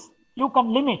using this, you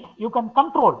can limit, you can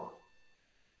control.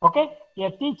 Okay,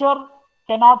 a teacher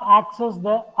cannot access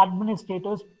the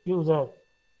administrator's user.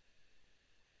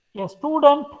 A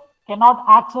student cannot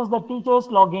access the teacher's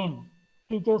login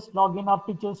or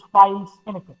teacher's files,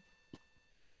 anything.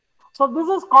 So this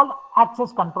is called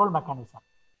access control mechanism.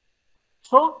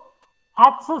 So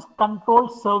access control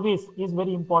service is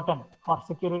very important for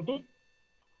security.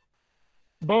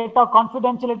 Data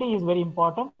confidentiality is very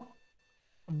important.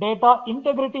 Data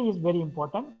integrity is very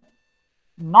important.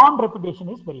 Non-repudiation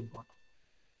is very important.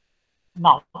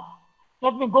 Now,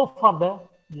 let me go for the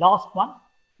last one,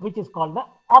 which is called the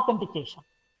authentication.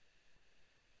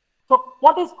 So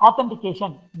what is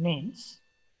authentication means?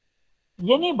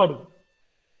 Anybody,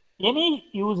 any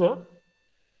user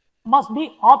must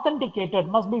be authenticated,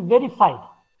 must be verified.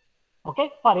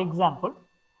 Okay, for example,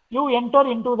 you enter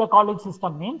into the college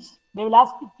system means they will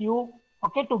ask you,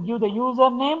 okay, to give the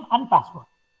username and password.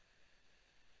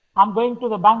 I'm going to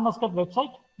the Bank Muscat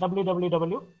website,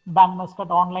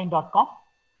 www.bankmuscatonline.com.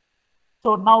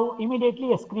 So now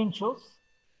immediately a screen shows,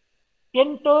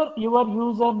 enter your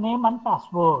username and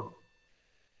password.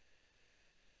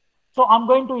 So I'm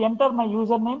going to enter my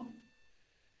username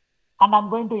and I'm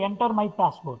going to enter my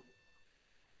password.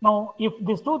 Now, if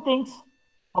these two things,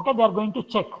 okay, they are going to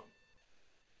check.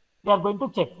 They are going to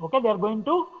check, okay, they are going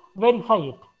to verify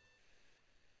it.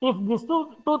 If these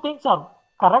two things are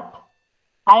correct,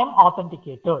 I am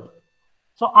authenticated.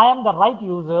 So I am the right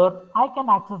user, I can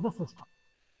access the system.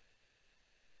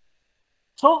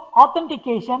 So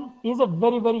authentication is a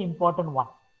very, very important one.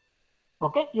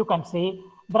 Okay, you can say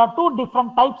there are two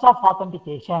different types of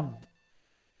authentication.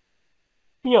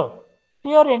 Peer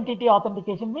entity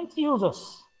authentication means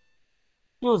users.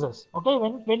 Okay,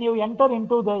 when you enter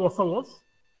into the SIS,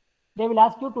 they will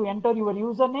ask you to enter your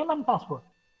username and password.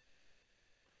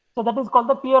 So that is called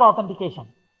the peer authentication.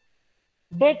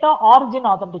 Data origin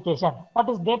authentication. What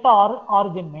is data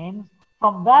origin means?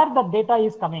 From where the data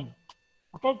is coming.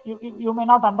 Okay, you may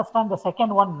not understand the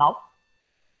second one now.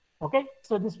 Okay,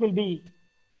 so this will be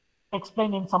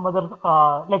explained in some other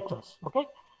lectures. Okay,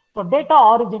 so data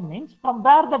origin means from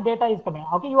where the data is coming.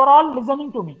 Okay, you are all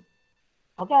listening to me.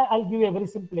 Okay, I'll give you a very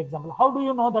simple example. How do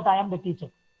you know that I am the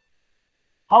teacher?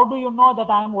 How do you know that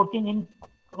I am working in,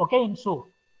 okay, in SOO?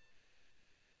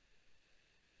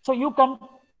 So you can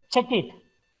check it.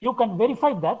 You can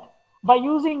verify that by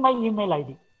using my email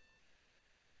ID.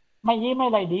 My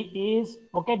email ID is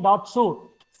okay .cas.edu.om.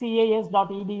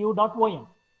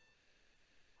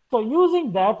 So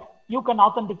using that, you can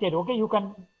authenticate. Okay, you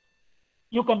can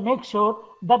make sure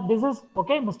that this is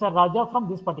okay, Mr. Raja from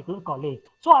this particular college.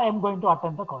 So I am going to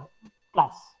attend the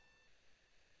class.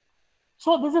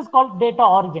 So this is called data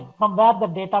origin, from where the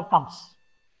data comes.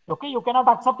 Okay, you cannot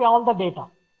accept all the data.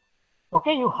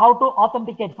 Okay, you have to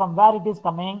authenticate from where it is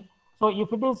coming. So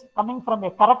if it is coming from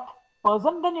a correct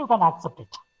person, then you can accept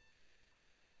it.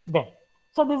 Then,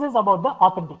 so this is about the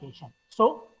authentication.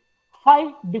 So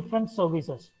 5 different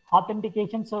services: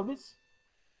 authentication service,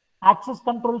 access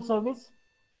control service,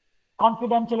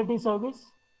 confidentiality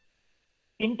service,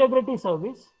 integrity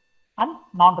service, and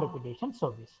non-repudiation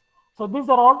service. So these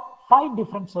are all 5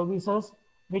 different services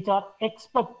which are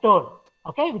expected,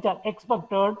 okay, which are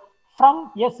expected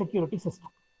from a security system.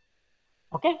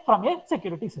 Okay, from a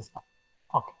security system.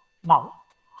 Okay, now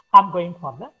I'm going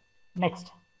for the next.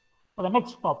 So the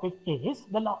next topic is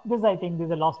this. I think this is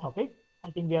the last topic. I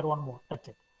think we are one more. That's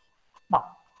it.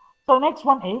 Now, so the next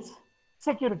one is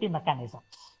security mechanisms.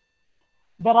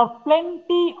 There are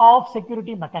plenty of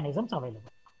security mechanisms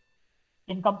available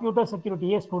in computer security.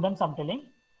 Yes, students, I'm telling.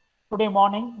 Today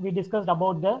morning we discussed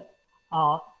about the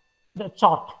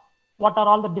chart. What are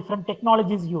all the different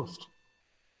technologies used?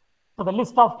 So the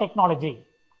list of technology.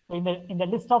 So in the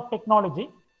list of technology,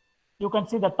 you can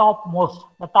see the topmost.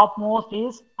 The topmost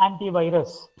is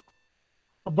antivirus,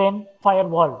 then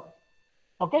firewall.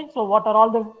 Okay, so what are all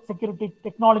the security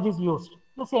technologies used?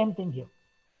 The same thing here.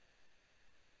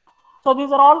 So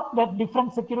these are all the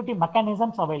different security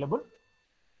mechanisms available.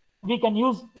 We can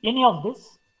use any of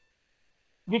this.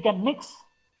 We can mix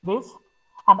this.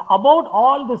 And about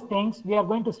all these things, we are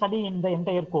going to study in the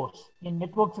entire course. In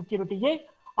network security A,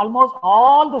 almost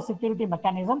all the security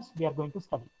mechanisms we are going to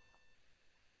study.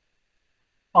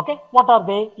 Okay, what are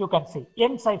they? You can see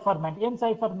encipherment.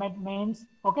 Encipherment means,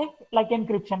 okay, like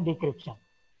encryption, decryption,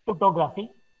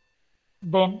 cryptography.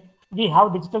 Then we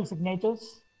have digital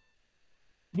signatures.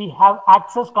 We have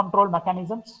access control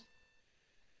mechanisms,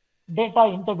 data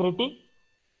integrity,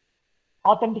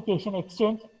 authentication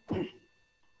exchange,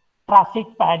 traffic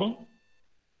padding,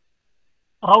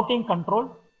 routing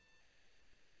control,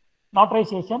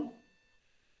 notarization,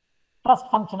 trust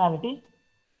functionality,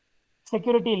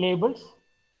 security labels,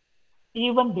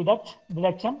 event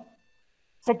detection,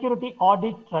 security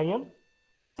audit trial,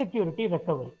 security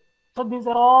recovery. So these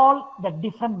are all the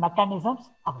different mechanisms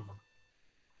available.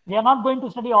 We are not going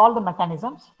to study all the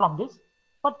mechanisms from this,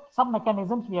 but some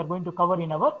mechanisms we are going to cover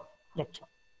in our lecture.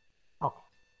 Okay.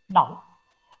 Now,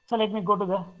 so let me go to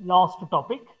the last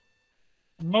topic,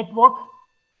 network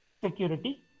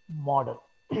security model.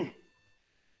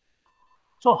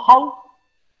 So how,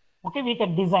 okay, we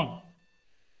can design,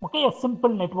 okay, a simple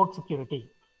network security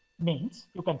means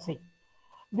you can see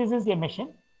this is a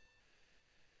machine,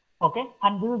 okay,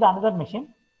 and this is another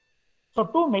machine. So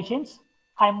two machines,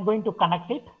 I am going to connect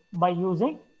it by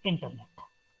using internet.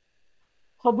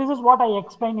 So this is what I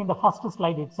explained in the first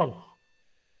slide itself.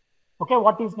 Okay,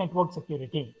 what is network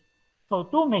security? So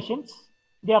two machines,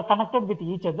 they are connected with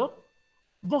each other.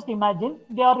 Just imagine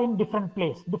they are in different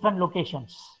place, different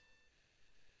locations.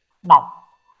 Now,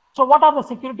 so what are the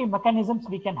security mechanisms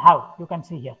we can have? You can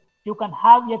see here. You can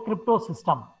have a crypto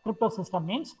system. Crypto system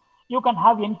means you can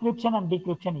have encryption and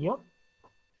decryption here.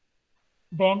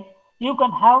 Then you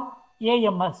can have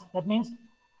AMS, that means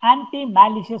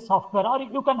anti-malicious software, or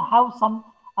you can have some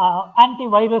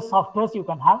antivirus softwares you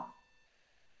can have.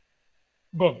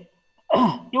 Then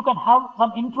you can have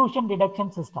some intrusion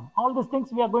detection system. All these things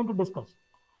we are going to discuss.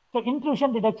 So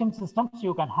intrusion detection systems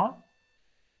you can have,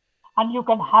 and you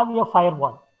can have your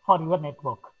firewall for your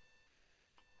network.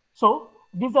 So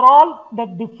these are all the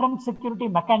different security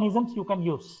mechanisms you can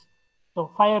use.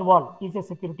 So firewall is a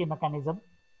security mechanism.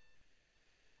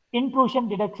 Intrusion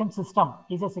detection system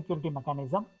is a security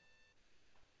mechanism.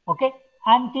 Okay,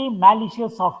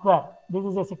 anti-malicious software, this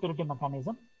is a security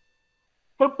mechanism.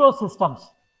 Crypto systems,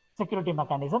 security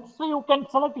mechanisms. So you can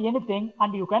select anything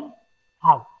and you can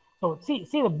have. So see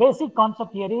the basic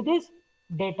concept here, it is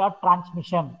data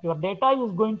transmission. Your data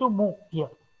is going to move here.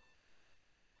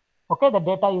 Okay, the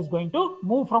data is going to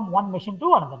move from one machine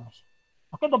to another machine.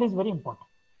 Okay, that is very important.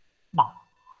 Now,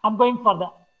 I'm going for the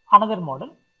another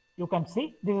model. You can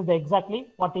see this is the exactly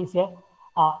what is a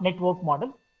network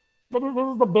model. This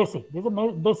is the basic. This is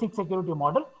a basic security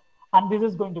model, and this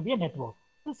is going to be a network.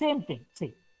 The same thing.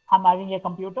 See, I'm having a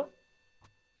computer,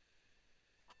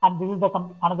 and this is the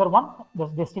another one, this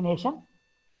destination.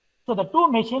 So the two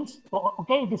machines,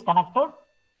 okay, it is connected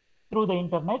through the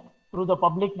internet, through the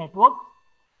public network.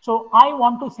 So I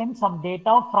want to send some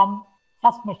data from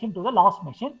first machine to the last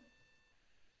machine.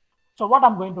 So what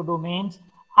I'm going to do means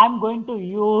I'm going to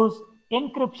use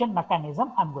encryption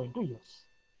mechanism. I'm going to use.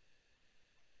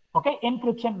 Okay,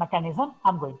 encryption mechanism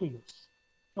I'm going to use.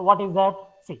 So what is that?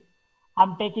 See,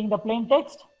 I'm taking the plain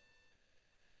text.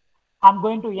 I'm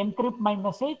going to encrypt my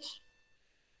message.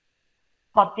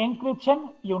 For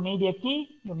encryption, you need a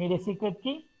key, you need a secret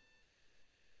key.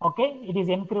 Okay, it is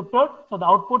encrypted, so the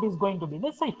output is going to be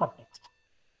the ciphertext.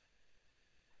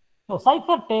 So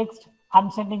ciphertext,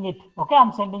 I'm sending it, okay,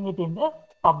 I'm sending it in the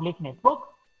public network.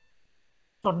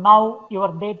 So now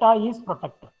your data is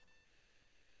protected.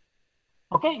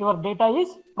 Okay, your data is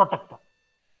protected.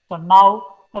 So now,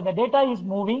 so the data is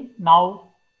moving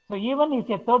now. So even if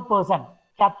a third person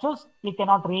captures, he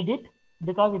cannot read it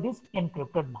because it is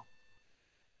encrypted now.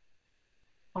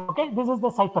 Okay, this is the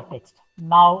ciphertext.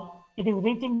 Now it is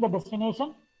reaching the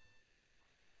destination.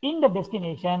 In the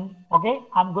destination, okay,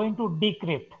 I'm going to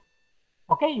decrypt.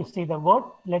 Okay, you see the word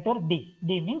letter D.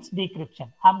 D means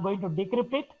decryption. I'm going to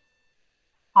decrypt it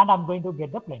and I'm going to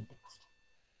get the plain text.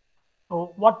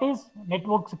 So what is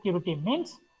network security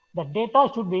means? The data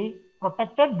should be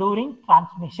protected during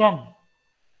transmission.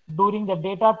 During the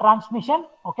data transmission,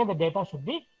 okay, the data should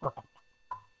be protected.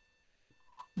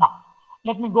 Now,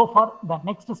 let me go for the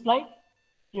next slide.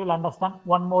 You will understand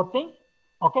one more thing.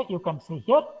 Okay, you can see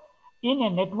here in a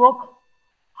network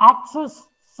access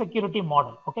security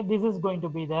model. Okay, this is going to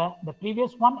be the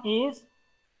previous one is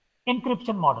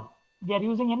encryption model. We are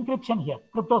using encryption here,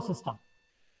 crypto system.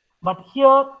 But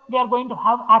here we are going to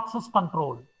have access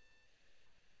control.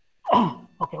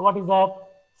 Okay, what is that?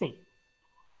 See,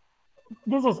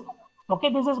 this is,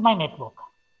 okay, this is my network.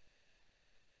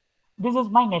 This is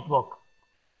my network.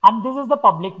 And this is the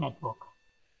public network.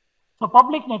 So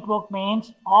public network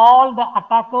means all the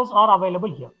attackers are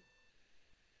available here.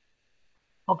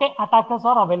 Okay, attackers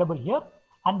are available here.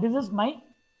 And this is my,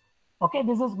 okay,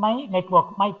 this is my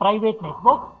network, my private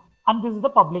network. And this is the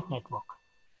public network.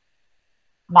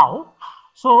 Now,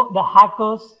 so the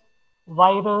hackers,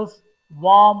 virus,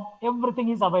 worm, everything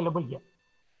is available here.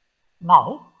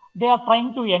 Now, they are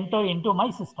trying to enter into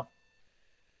my system.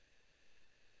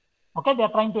 Okay, they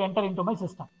are trying to enter into my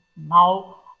system.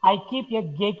 Now, I keep a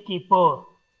gatekeeper.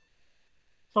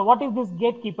 So what is this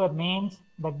gatekeeper means?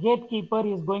 The gatekeeper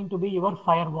is going to be your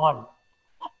firewall.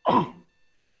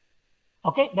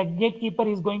 Okay, the gatekeeper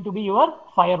is going to be your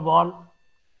firewall,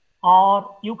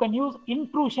 or you can use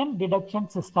intrusion detection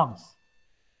systems.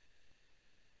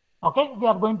 Okay, we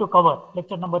are going to cover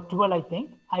lecture number 12, I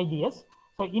think, IDS.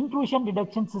 So intrusion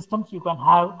detection systems you can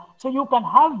have. So you can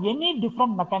have any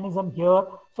different mechanism here.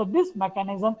 So this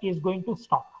mechanism is going to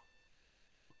stop.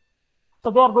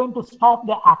 So they are going to stop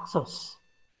the access.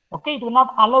 Okay, it will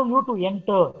not allow you to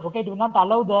enter. Okay, it will not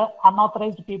allow the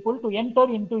unauthorized people to enter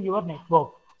into your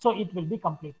network. So it will be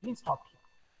completely stopped here.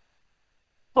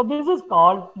 So this is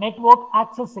called network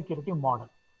access security model.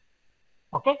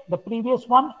 Okay, the previous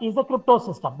one is a crypto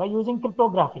system by using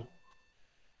cryptography.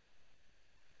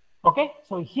 Okay,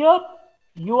 so here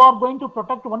you are going to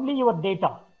protect only your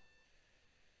data.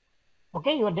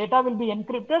 Okay, your data will be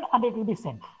encrypted and it will be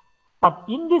sent. But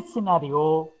in this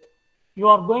scenario, you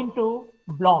are going to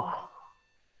block.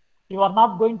 You are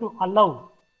not going to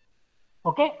allow,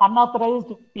 okay,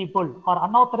 unauthorized people or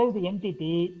unauthorized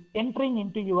entity entering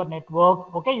into your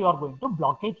network. Okay, you are going to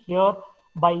block it here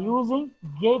by using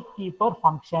gatekeeper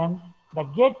function. The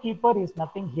gatekeeper is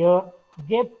nothing here.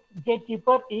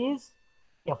 Gatekeeper is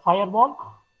a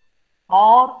firewall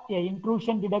or a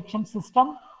intrusion detection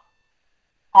system,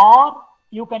 or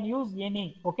you can use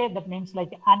any, okay, that means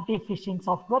like anti-phishing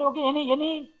software. Okay,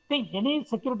 anything, any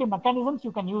security mechanisms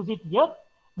you can use it here,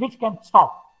 which can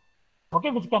stop, okay,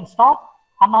 which can stop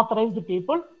unauthorized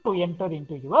people to enter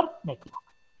into your network.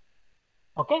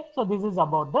 Okay, so this is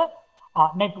about the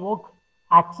network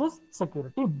access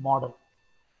security model.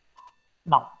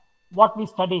 Now, what we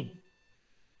studied,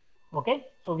 okay,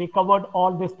 so we covered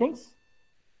all these things.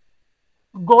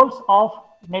 Goals of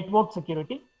network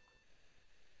security,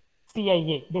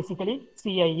 CIA, basically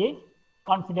CIA,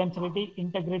 confidentiality,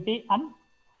 integrity, and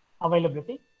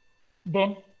availability.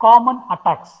 Then common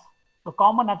attacks. So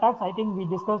common attacks, I think we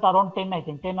discussed around 10, I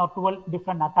think 10 or 12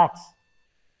 different attacks.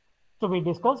 So we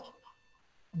discussed.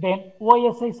 Then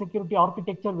OSI security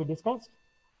architecture we discussed.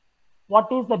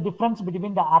 What is the difference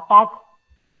between the attack,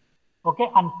 okay,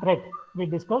 and threat we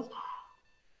discussed.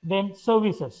 Then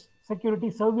services, security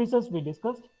services we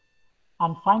discussed.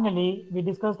 And finally, we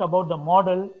discussed about the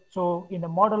model. So in the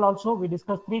model also, we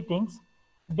discussed three things.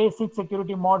 Basic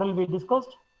security model we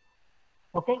discussed.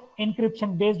 Okay,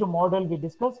 encryption based model we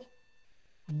discussed.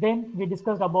 Then we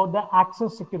discussed about the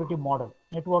access security model,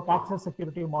 network access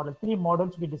security model. Three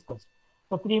models we discussed.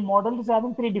 So three models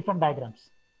having three different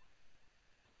diagrams.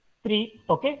 Three,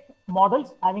 okay,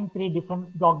 models having three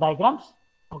different block diagrams.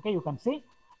 Okay, you can see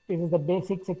this is the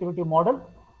basic security model.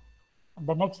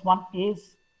 The next one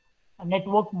is a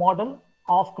network model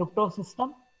of crypto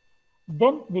system.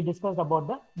 Then we discussed about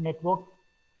the network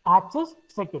access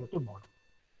security model.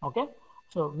 Okay,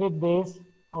 so with this,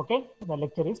 okay, the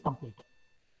lecture is completed.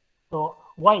 So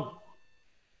why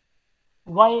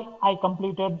I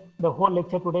completed the whole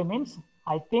lecture today means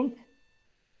I think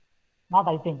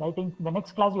the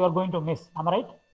next class you are going to miss. Am I right?